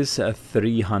number is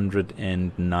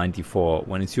 394.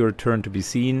 When it's your turn to be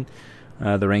seen,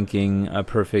 the ranking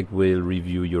perfect will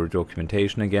review your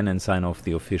documentation again and sign off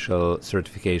the official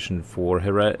certification for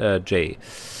J.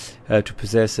 To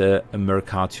possess a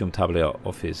Mercatium Tabula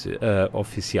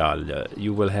Official,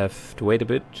 you will have to wait a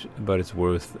bit, but it's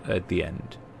worth at the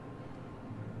end.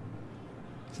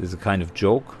 This is a kind of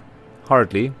joke?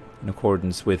 Hardly. In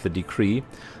accordance with the decree,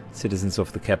 citizens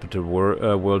of the capital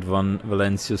World 1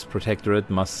 Valencius Protectorate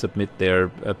must submit their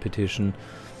petition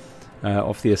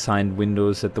of the assigned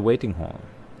windows at the waiting hall.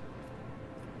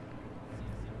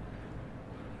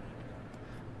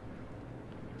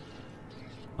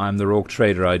 I'm the rogue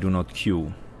trader, I do not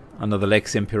queue. Under the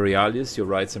Lex Imperialis, your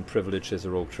rights and privileges as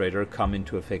a rogue trader come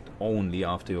into effect only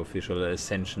after your official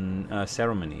ascension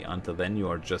ceremony. Until then, you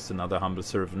are just another humble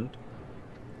servant.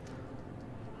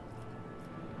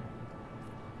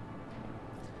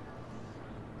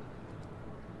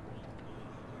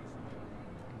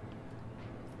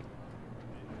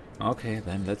 Okay,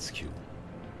 then let's queue.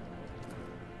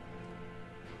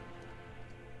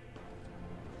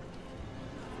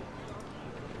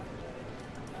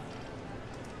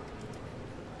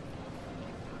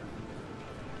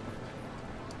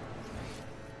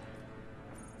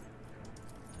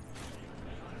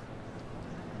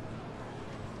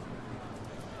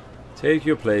 Take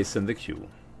your place in the queue.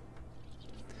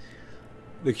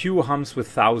 The queue hums with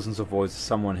thousands of voices.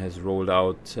 Someone has rolled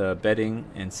out bedding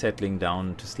and settling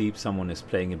down to sleep. Someone is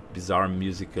playing a bizarre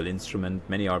musical instrument.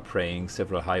 Many are praying.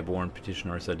 Several highborn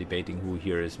petitioners are debating who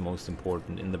here is most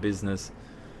important in the business.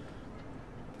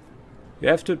 You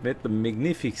have to admit the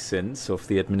magnificence of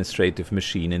the administrative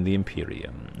machine in the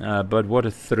Imperium. But what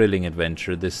a thrilling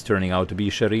adventure this is turning out to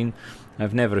be, Shireen.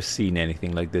 I've never seen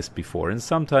anything like this before, and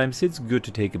sometimes it's good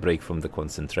to take a break from the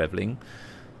constant traveling.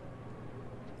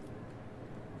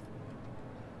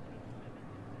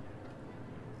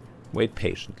 Wait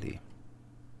patiently.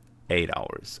 8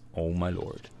 hours. Oh my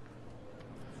lord.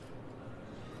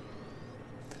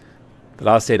 The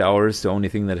last 8 hours, the only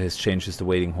thing that has changed is the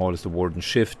waiting hall is the warden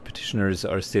shift. Petitioners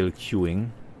are still queuing.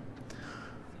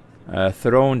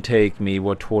 Throne take me,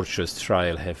 what torturous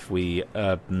trial have we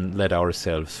led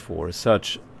ourselves for?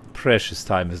 Such precious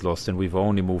time is lost and we've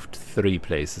only moved 3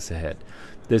 places ahead.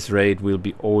 This raid will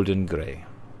be old and grey.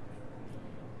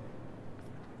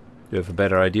 Do you have a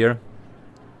better idea?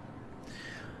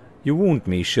 You wound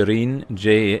me, Shireen.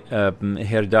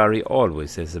 Herdari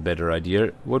always has a better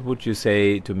idea. What would you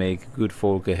say to make good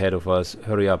folk ahead of us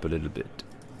hurry up a little bit?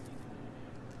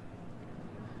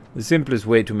 The simplest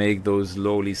way to make those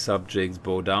lowly subjects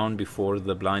bow down before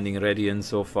the blinding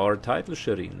radiance of our title,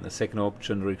 Shireen. The second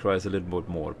option requires a little bit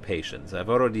more patience.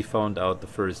 I've already found out the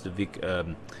first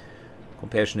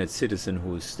compassionate citizen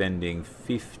who's standing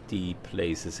 50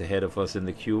 places ahead of us in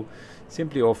the queue.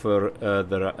 Simply offer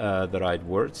the right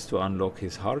words to unlock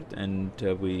his heart and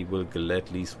we will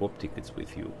gladly swap tickets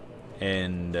with you.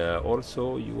 And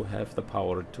also you have the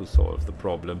power to solve the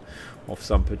problem of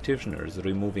some petitioners,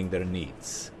 removing their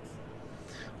needs.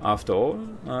 After all,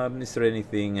 is there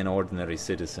anything an ordinary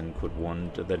citizen could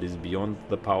want that is beyond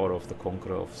the power of the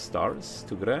Conqueror of Stars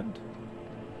to grant?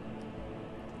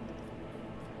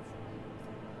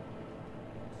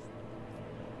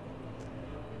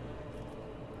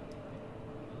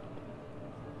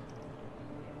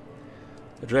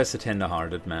 Address a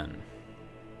tender-hearted man.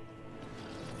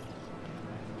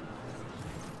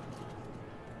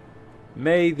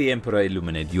 May the Emperor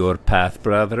illuminate your path,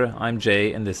 brother. I'm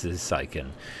Jay, and this is Saiken.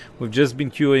 We've just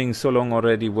been queuing so long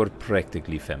already, we're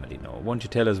practically family now. Won't you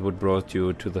tell us what brought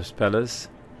you to this palace?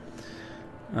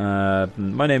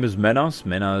 My name is Menas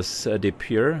de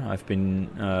Pure. I've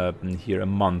been here a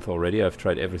month already. I've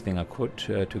tried everything I could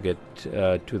to get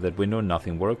to that window.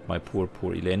 Nothing worked. My poor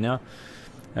Elena.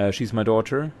 She's my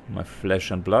daughter, my flesh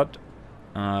and blood.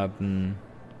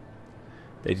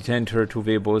 They detained her to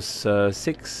Vebos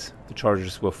 6. The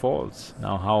charges were false.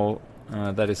 Now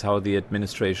that is how the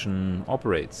administration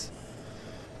operates.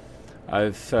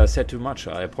 I've said too much.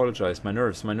 I apologize. My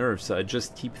nerves. I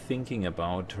just keep thinking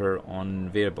about her on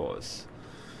Vebos.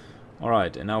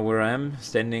 Alright, and now where I am,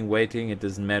 standing, waiting, it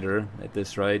doesn't matter. At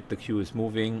this rate, the queue is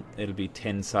moving. It'll be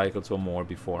 10 cycles or more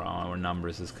before our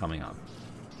numbers is coming up.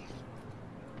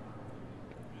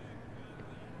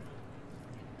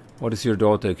 What is your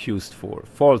daughter accused for?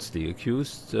 Falsely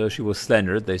accused. She was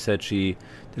slandered. They said she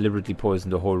deliberately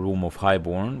poisoned the whole room of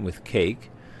Highborn with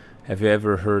cake. Have you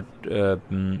ever heard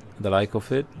the like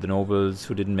of it? The nobles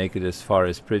who didn't make it as far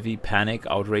as privy, panic,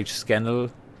 outrage, scandal.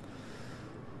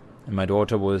 And my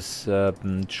daughter was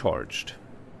charged.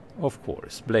 Of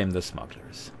course, blame the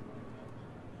smugglers.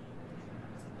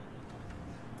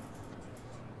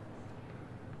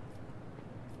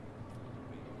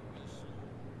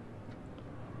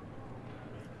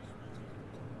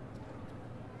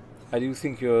 I do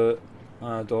think your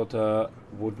daughter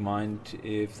would mind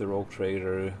if the rogue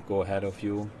trader go ahead of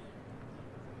you.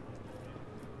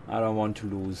 I don't want to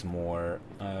lose more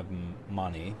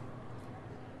money.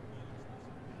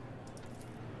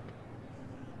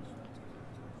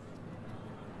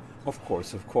 Of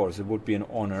course, it would be an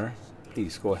honor.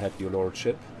 Please go ahead, your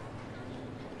lordship.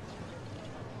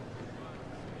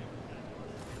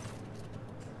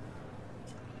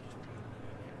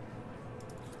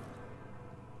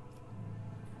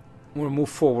 We'll move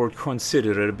forward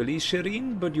considerably,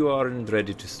 Shireen, but you aren't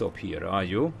ready to stop here, are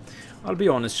you? I'll be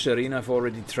honest, Shireen, I've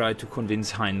already tried to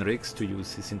convince Heinrichs to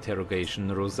use his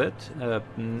interrogation rosette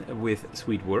with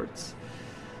sweet words.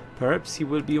 Perhaps he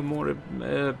will be more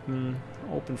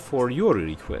open for your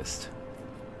request.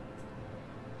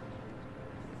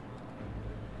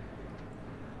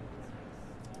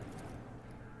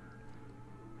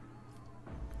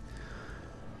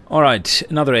 Alright,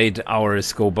 another 8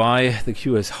 hours go by. The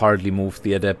queue has hardly moved.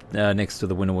 The adept next to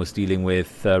the window was dealing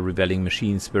with rebelling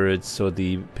machine spirits, so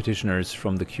the petitioners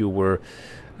from the queue were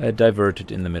diverted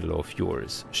in the middle of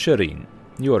yours. Shireen,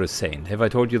 you are a saint. Have I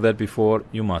told you that before?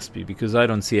 You must be, because I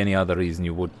don't see any other reason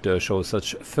you would show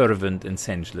such fervent and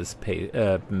senseless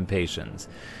patience.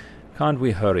 Can't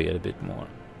we hurry a bit more?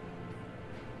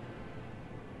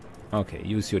 Okay,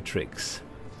 use your tricks.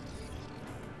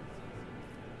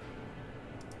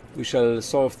 We shall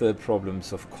solve the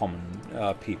problems of common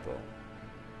people.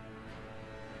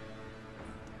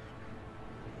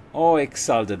 Oh,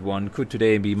 exalted one, could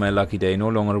today be my lucky day. No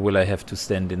longer will I have to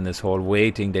stand in this hall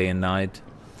waiting day and night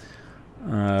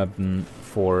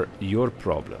for your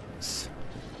problems.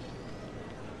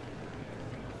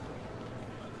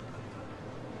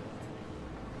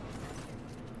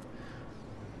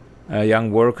 A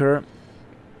young worker.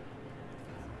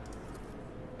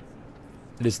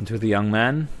 Listen to the young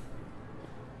man.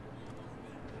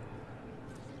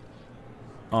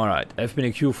 Alright, I've been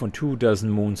accused for 24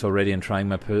 moons already and trying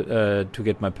to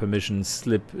get my permission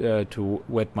slip to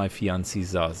wed my fiancée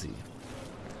Zazie.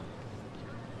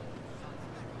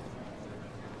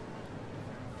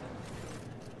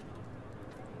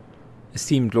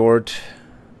 Esteemed Lord,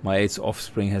 my 8th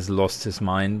offspring has lost his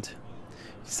mind.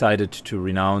 Decided to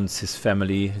renounce his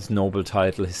family, his noble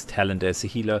title, his talent as a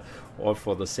healer, all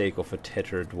for the sake of a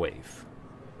tattered waif.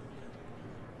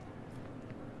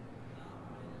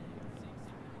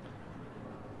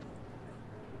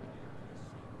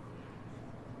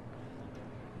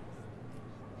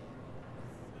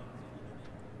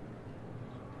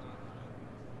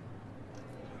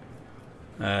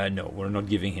 No, we're not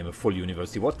giving him a full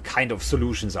university. What kind of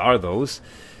solutions are those?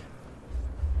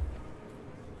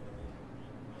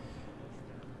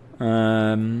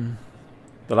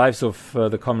 The lives of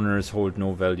the commoners hold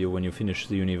no value. When you finish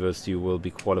the university, you will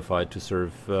be qualified to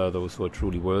serve those who are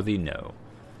truly worthy? No.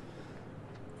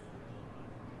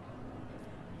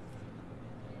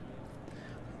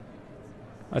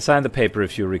 I sign the paper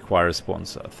if you require a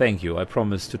sponsor. Thank you. I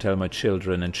promise to tell my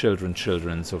children and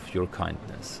children's of your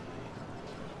kindness.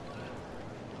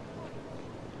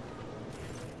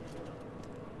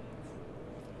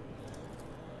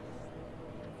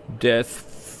 Death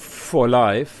for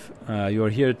life. You are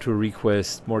here to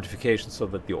request mortification so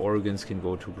that the organs can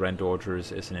go to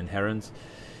granddaughters as an inheritance.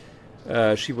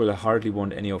 She will hardly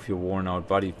want any of your worn out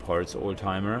body parts, old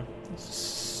timer.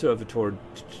 Servitor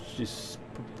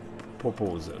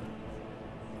proposal.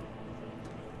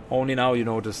 Only now you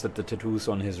notice that the tattoos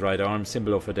on his right arm,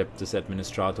 symbol of Adeptus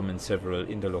Administratum and several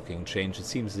interlocking chains. It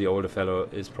seems the older fellow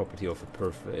is property of a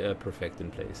perfect in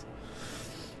place.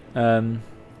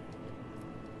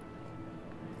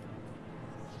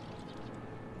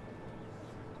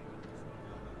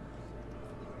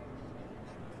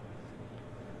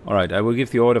 Alright, I will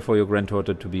give the order for your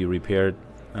granddaughter to be repaired,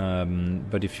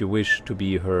 but if you wish to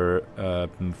be her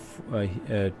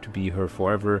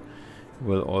forever, you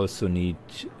will also need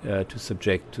to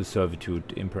subject to servitude.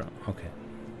 Okay.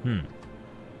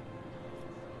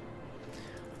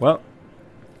 Well,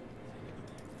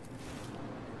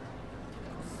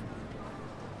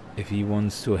 if he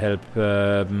wants to help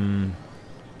the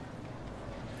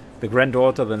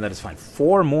granddaughter, then that is fine.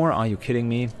 4 more? Are you kidding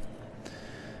me?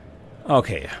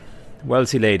 Okay,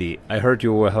 wealthy lady, I heard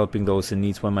you were helping those in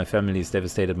need when my family is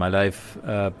devastated. My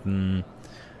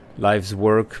life's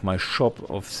work, my shop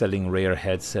of selling rare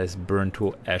heads has burned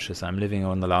to ashes. I'm living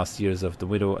on the last years of the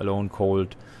widow, alone,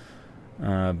 cold.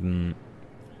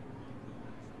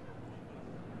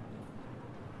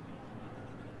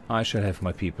 I shall have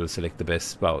my people select the best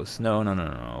spouse. No.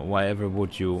 Why ever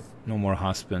would you? No more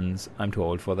husbands. I'm too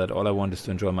old for that. All I want is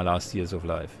to enjoy my last years of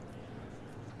life.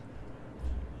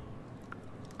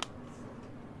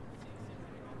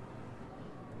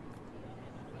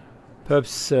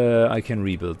 Perhaps I can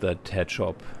rebuild that head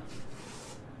shop.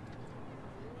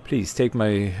 Please take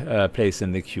my place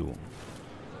in the queue.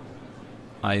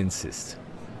 I insist.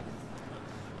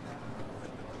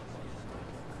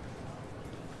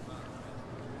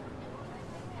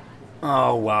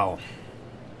 Oh, wow.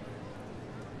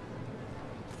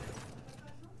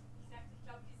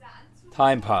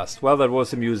 Time passed. Well, that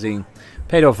was amusing.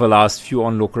 Paid off the last few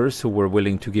onlookers who were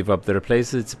willing to give up their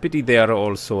places. It's a pity they are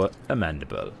also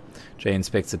amendable. Jay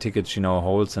inspects the ticket she now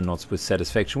holds and nods with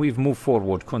satisfaction. We've moved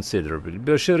forward considerably.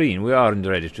 Bercherine, we aren't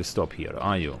ready to stop here,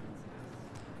 are you?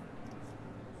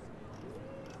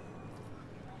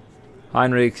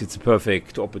 Heinrich, it's a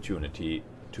perfect opportunity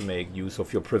to make use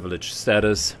of your privileged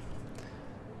status.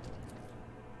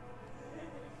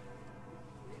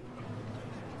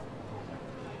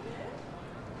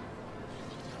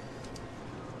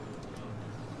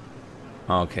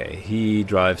 Okay, he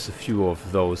drives a few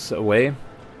of those away.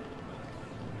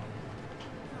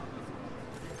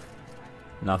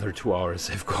 Another 2 hours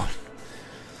have gone.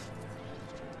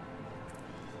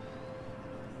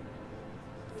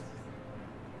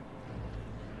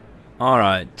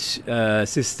 Alright,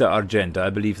 Sister Argenta, I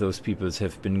believe those peoples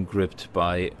have been gripped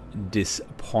by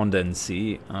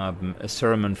despondency. A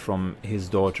sermon from his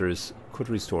daughters could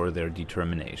restore their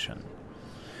determination.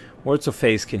 Words of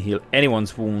faith can heal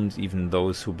anyone's wounds, even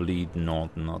those who bleed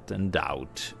not in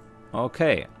doubt.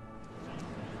 Okay.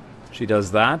 She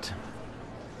does that.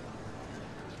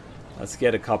 Let's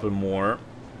get a couple more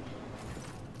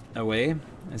away.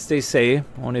 As they say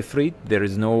on Ifrit, there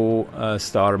is no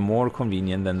star more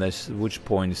convenient than this which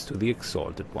points to the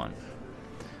Exalted One.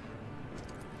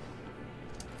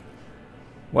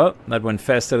 Well, that went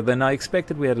faster than I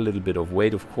expected. We had a little bit of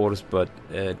wait, of course, but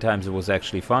at times it was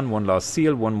actually fun. One last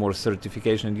seal, one more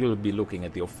certification, and you'll be looking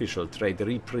at the official trade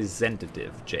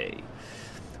representative, Jay.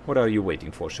 What are you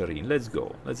waiting for, Shireen? Let's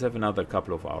go. Let's have another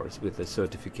couple of hours with the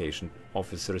certification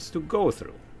officers to go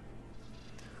through.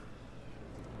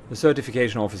 The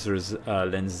certification officer's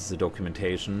lenses the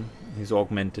documentation. His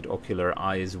augmented ocular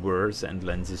eyes whirs and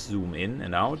lenses zoom in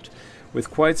and out. With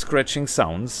quite scratching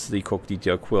sounds, the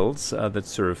cognitia quills that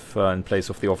serve in place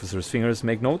of the officer's fingers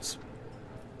make notes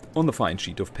on the fine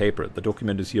sheet of paper. The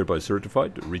document is hereby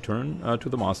certified. Return to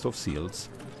the Master of Seals.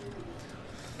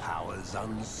 Powers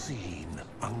unseen,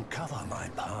 uncover my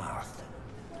path.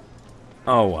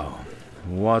 Oh wow,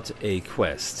 what a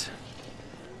quest.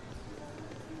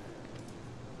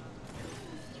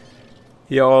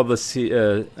 Here are the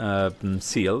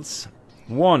seals.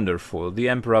 Wonderful. The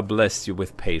Emperor blessed you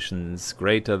with patience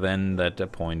greater than that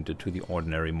appointed to the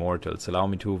ordinary mortals. Allow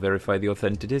me to verify the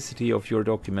authenticity of your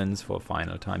documents for a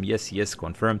final time. Yes, yes,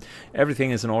 confirmed.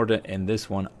 Everything is in order, and this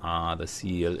one, the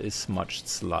seal is smudged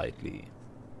slightly.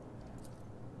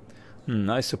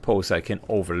 I suppose I can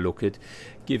overlook it,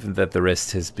 given that the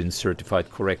rest has been certified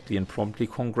correctly and promptly.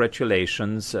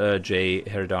 Congratulations, J.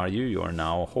 Herdaryu. You are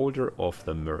now holder of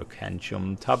the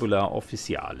Mercantium Tabula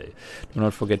Officiale. Do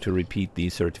not forget to repeat the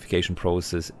certification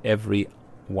process every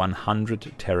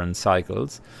 100 Terran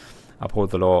cycles.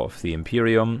 Uphold the law of the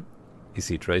Imperium,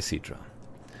 etc., etc.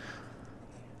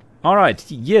 Alright,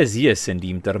 yes,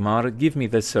 Endim Darmar, give me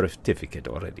the certificate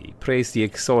already. Praise the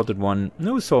exalted one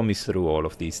who saw me through all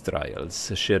of these trials,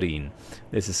 Shireen.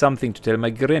 This is something to tell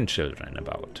my grandchildren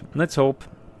about. Let's hope.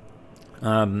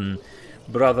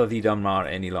 Brother the Darmar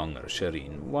any longer,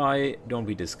 Shireen. Why don't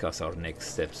we discuss our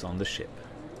next steps on the ship?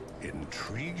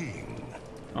 Intriguing.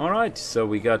 Alright, so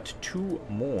we got 2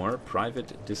 more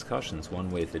private discussions. One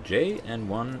with Jay and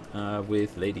one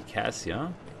with Lady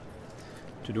Cassia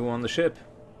to do on the ship.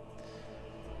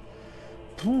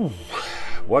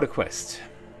 What a quest.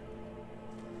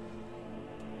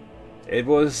 It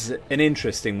was an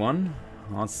interesting one.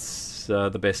 That's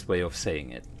the best way of saying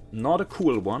it. Not a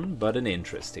cool one, but an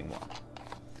interesting one.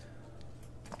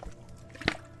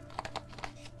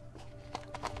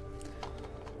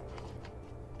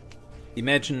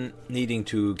 Imagine needing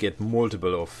to get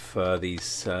multiple of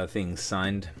these things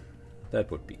signed.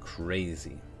 That would be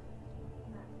crazy.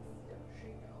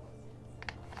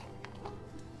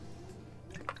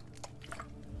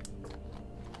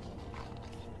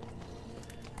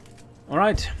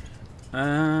 Alright,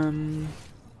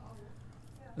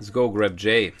 let's go grab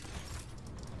Jay.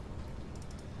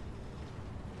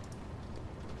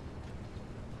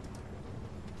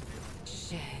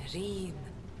 Shireen,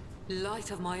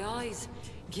 light of my eyes,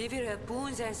 give your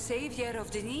boons as savior of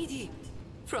the needy.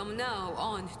 From now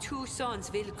on, 2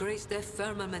 sons will grace the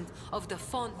firmament of the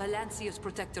Font Valancius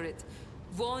Protectorate.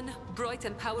 One bright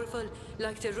and powerful,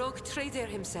 like the rogue trader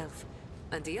himself,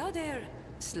 and the other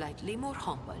slightly more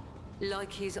humble,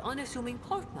 like his unassuming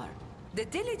partner, the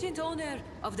diligent owner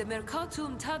of the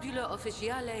Mercatum Tabula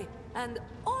Officiale, and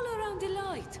all around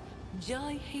delight,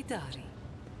 Jai Hidari.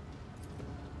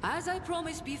 As I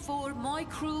promised before, my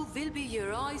crew will be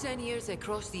your eyes and ears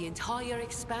across the entire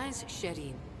expanse,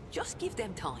 Shireen. Just give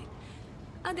them time.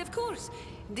 And of course,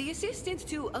 the assistant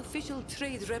to official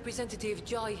trade representative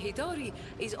Jai Hidari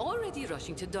is already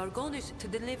rushing to Dargonis to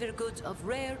deliver goods of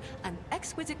rare and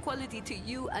exquisite quality to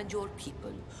you and your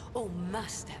people, O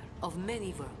master of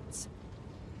many worlds.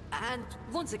 And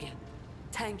once again,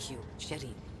 thank you,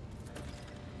 Shireen.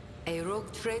 A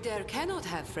rogue trader cannot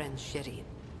have friends, Shireen.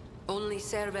 Only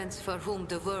servants for whom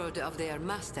the word of their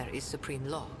master is supreme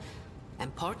law,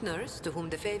 and partners to whom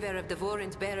the favor of the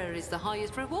warrant bearer is the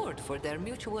highest reward for their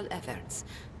mutual efforts.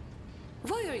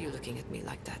 Why are you looking at me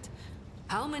like that?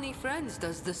 How many friends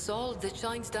does the soul that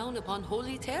shines down upon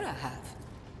Holy Terra have?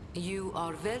 You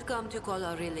are welcome to call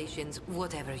our relations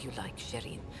whatever you like,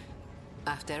 Shireen.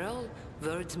 After all,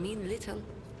 words mean little.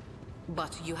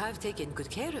 But you have taken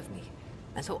good care of me,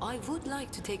 and so I would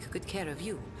like to take good care of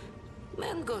you,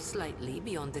 and go slightly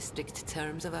beyond the strict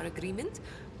terms of our agreement.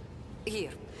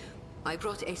 Here, I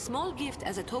brought a small gift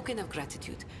as a token of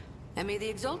gratitude, and may the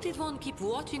Exalted One keep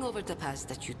watching over the paths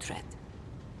that you tread.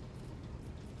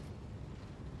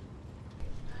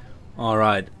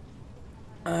 Alright.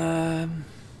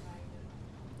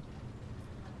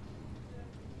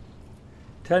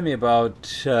 Tell me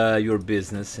about your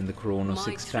business in the Kronos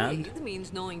Expand. My trade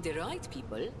means knowing the right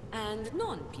people and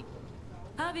non-people.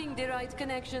 Having the right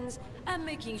connections and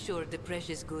making sure the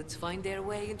precious goods find their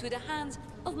way into the hands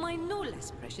of my no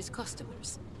less precious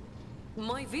customers.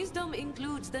 My wisdom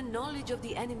includes the knowledge of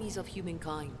the enemies of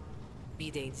humankind,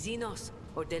 be they Xenos,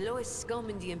 or the lowest scum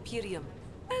in the Imperium,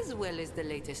 as well as the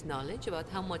latest knowledge about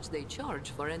how much they charge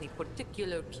for any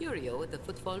particular curio at the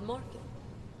footfall market.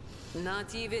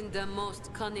 Not even the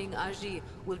most cunning Aji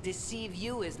will deceive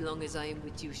you as long as I am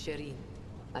with you, Shireen.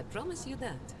 I promise you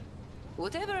that.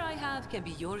 Whatever I have can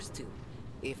be yours too,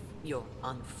 if your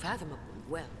unfathomable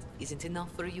wealth isn't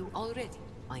enough for you already,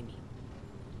 I mean.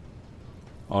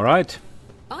 All right.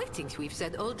 I think we've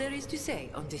said all there is to say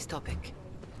on this topic.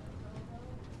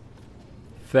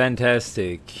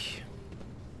 Fantastic.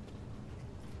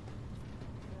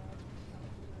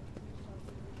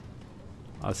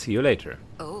 I'll see you later.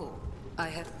 Oh, I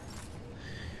have...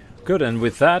 Good, and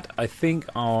with that, I think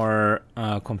our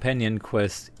companion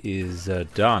quest is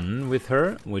done with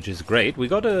her, which is great. We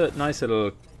got a nice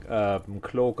little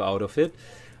cloak out of it.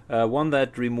 One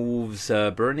that removes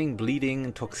burning,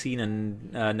 bleeding, toxin,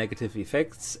 and negative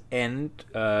effects, and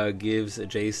gives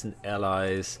adjacent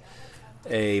allies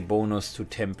a bonus to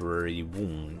temporary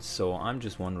wounds. So I'm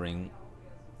just wondering...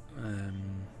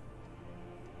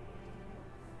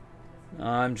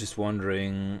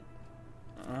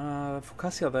 for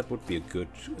Cassia, that would be a good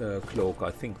cloak.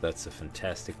 I think that's a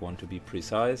fantastic one, to be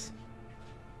precise.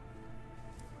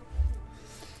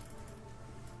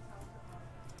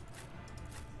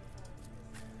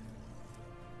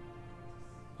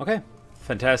 Okay,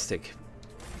 fantastic.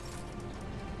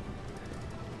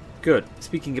 Good.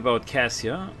 Speaking about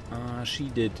Cassia, she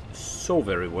did so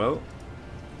very well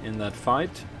in that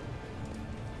fight.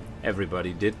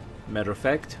 Everybody did, matter of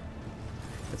fact.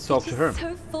 Let's talk to her. It is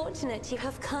so fortunate you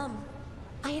have come.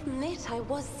 I admit I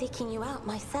was seeking you out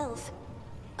myself.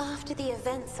 After the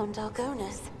events on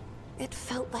Dargonus, it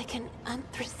felt like an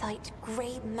anthracite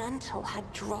grey mantle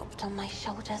had dropped on my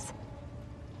shoulders.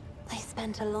 I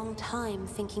spent a long time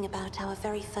thinking about our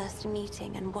very first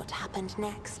meeting and what happened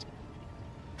next.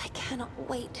 I cannot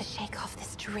wait to shake off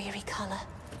this dreary color.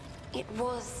 It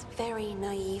was very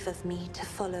naive of me to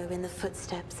follow in the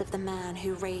footsteps of the man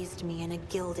who raised me in a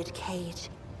gilded cage.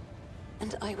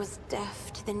 And I was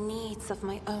deaf to the needs of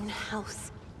my own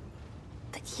house.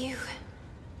 But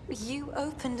you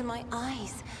opened my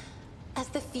eyes. As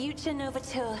the future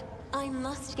Novateur, I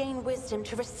must gain wisdom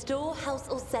to restore House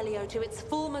Orselio to its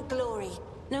former glory,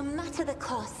 no matter the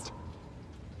cost.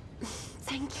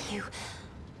 Thank you.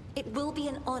 It will be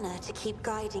an honor to keep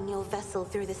guiding your vessel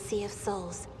through the Sea of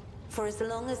Souls, for as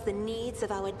long as the needs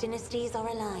of our dynasties are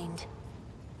aligned.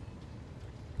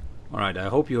 Alright, I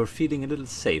hope you're feeling a little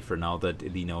safer now that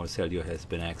Elena Orselio has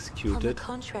been executed. On the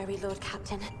contrary, Lord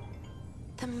Captain.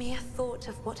 The mere thought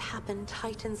of what happened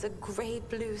tightens a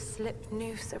grey-blue slip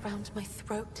noose around my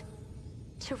throat.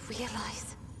 To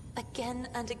realize, again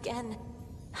and again,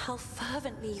 how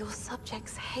fervently your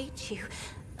subjects hate you.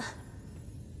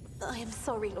 I am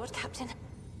sorry, Lord Captain.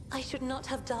 I should not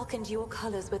have darkened your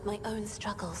colors with my own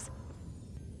struggles.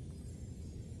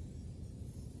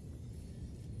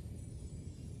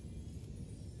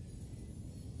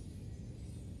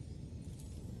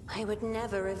 I would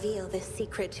never reveal this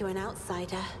secret to an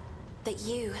outsider, but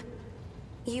you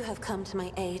have come to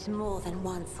my aid more than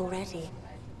once already.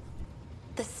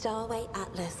 The Starway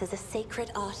Atlas is a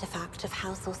sacred artifact of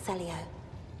House Orselio.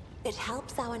 It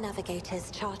helps our navigators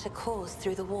chart a course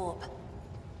through the warp.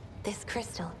 This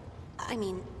crystal,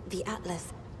 the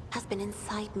Atlas, has been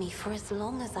inside me for as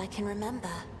long as I can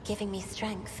remember, giving me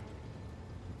strength.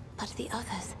 But the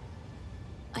others...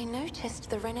 I noticed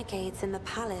the renegades in the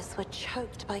palace were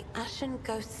choked by ashen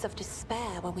ghosts of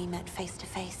despair when we met face to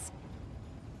face.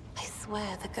 I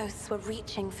swear the ghosts were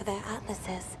reaching for their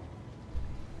atlases.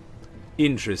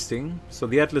 Interesting. So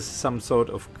the Atlas is some sort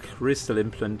of crystal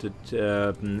implanted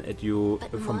at you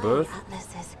from birth? My Atlas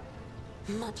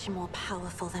is much more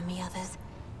powerful than the others.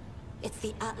 It's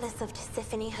the Atlas of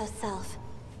Tisiphone herself.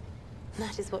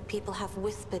 That is what people have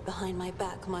whispered behind my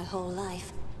back my whole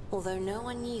life. Although no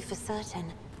one knew for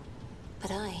certain.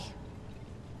 But I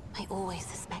always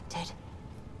suspected.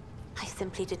 I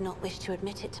simply did not wish to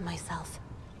admit it to myself.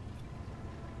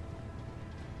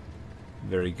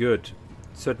 Very good.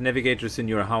 Certain navigators in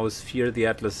your house fear the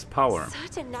Atlas' power.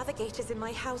 Certain navigators in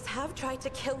my house have tried to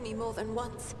kill me more than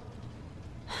once.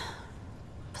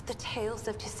 But the tales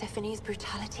of Tisiphone's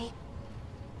brutality,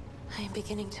 I am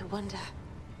beginning to wonder.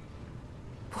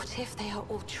 What if they are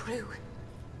all true?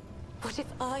 What if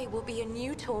I will be a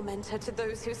new tormentor to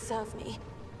those who serve me?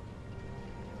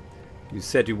 You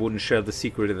said you wouldn't share the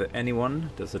secret with anyone.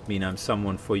 Does it mean I'm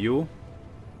someone for you?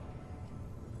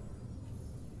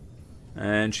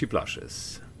 And she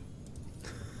blushes.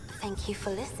 Thank you for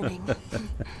listening.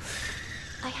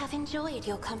 I have enjoyed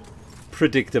your company.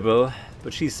 predictable,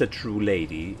 but she's a true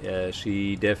lady.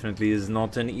 She definitely is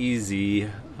not an easy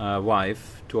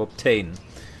wife to obtain.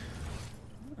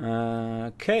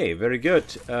 Okay, very good.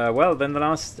 Well, then the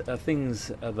last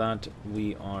things that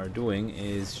we are doing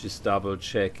is just double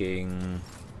checking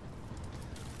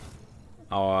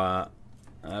our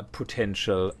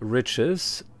potential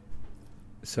riches.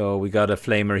 So we got a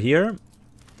flamer here.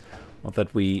 Not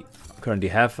that we currently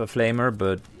have a flamer,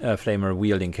 but a flamer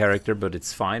wielding character, but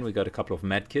it's fine. We got a couple of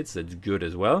medkits, that's good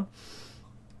as well.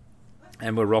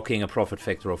 And we're rocking a profit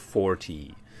factor of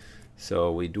 40.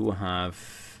 So we do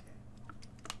have...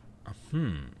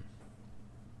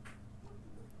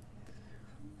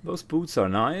 Those boots are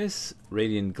nice.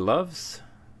 Radiant gloves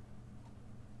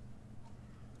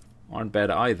aren't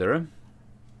bad either.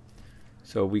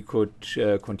 So we could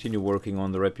continue working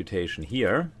on the reputation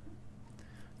here,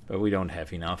 but we don't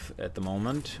have enough at the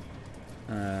moment.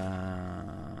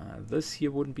 This here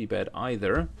wouldn't be bad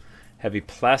either. Heavy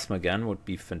plasma gun would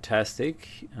be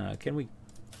fantastic. Can we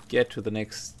get to the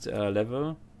next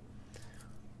level?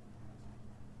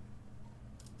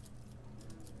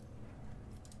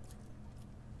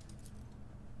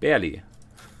 Barely.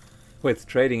 With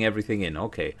trading everything in.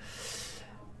 Okay.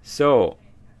 So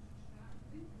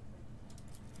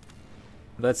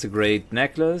that's a great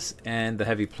necklace, and the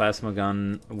heavy plasma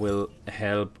gun will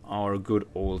help our good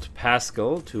old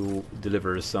Pascal to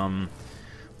deliver some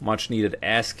much needed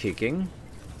ass kicking.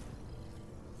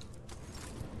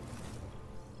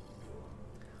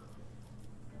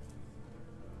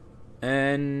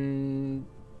 And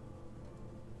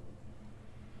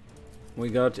we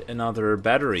got another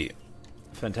battery.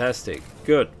 Fantastic.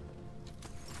 Good.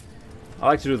 I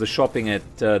like to do the shopping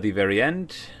at the very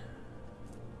end.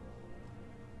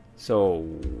 So,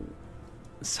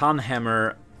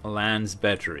 Sunhammer Lance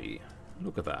battery.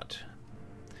 Look at that.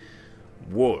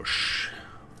 Whoosh.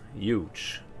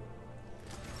 Huge.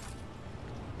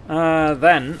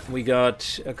 Then we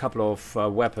got a couple of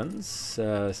weapons.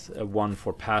 One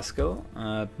for Pascal.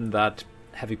 That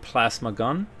heavy plasma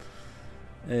gun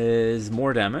is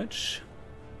more damage,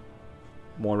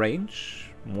 more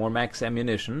range, more max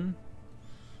ammunition.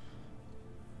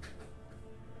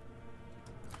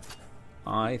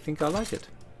 I think I like it.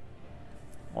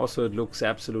 Also, it looks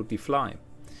absolutely fly.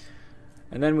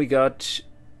 And then we got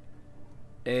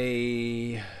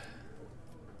a...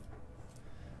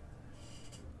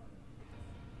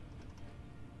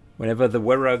 Whenever the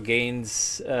wearer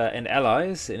gains and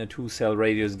allies in a 2-cell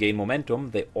radius gain momentum,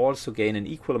 they also gain an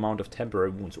equal amount of temporary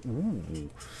wounds.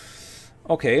 Ooh.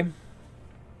 Okay.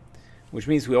 Which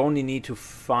means we only need to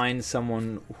find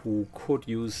someone who could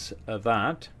use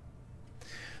that.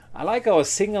 I like our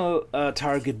single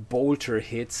target bolter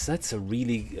hits. That's a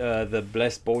really... the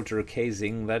blessed bolter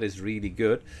casing, that is really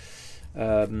good.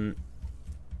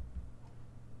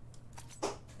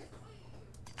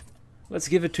 Let's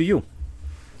give it to you.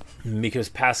 Because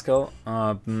Pascal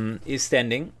is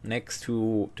standing next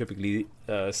to typically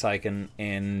Syken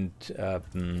and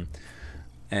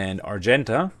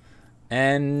Argenta,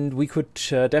 and we could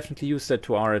definitely use that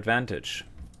to our advantage.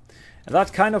 And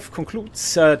that kind of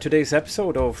concludes today's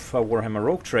episode of Warhammer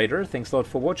Rogue Trader. Thanks a lot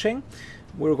for watching.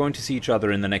 We're going to see each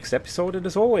other in the next episode, and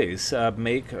as always,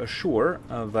 make sure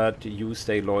that you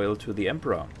stay loyal to the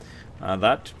Emperor.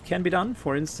 That can be done,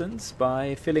 for instance,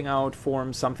 by filling out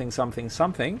form something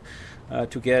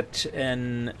to get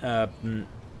an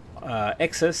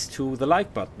access to the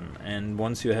like button. And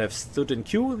once you have stood in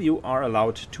queue, you are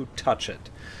allowed to touch it.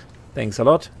 Thanks a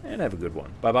lot, and have a good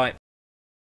one. Bye-bye.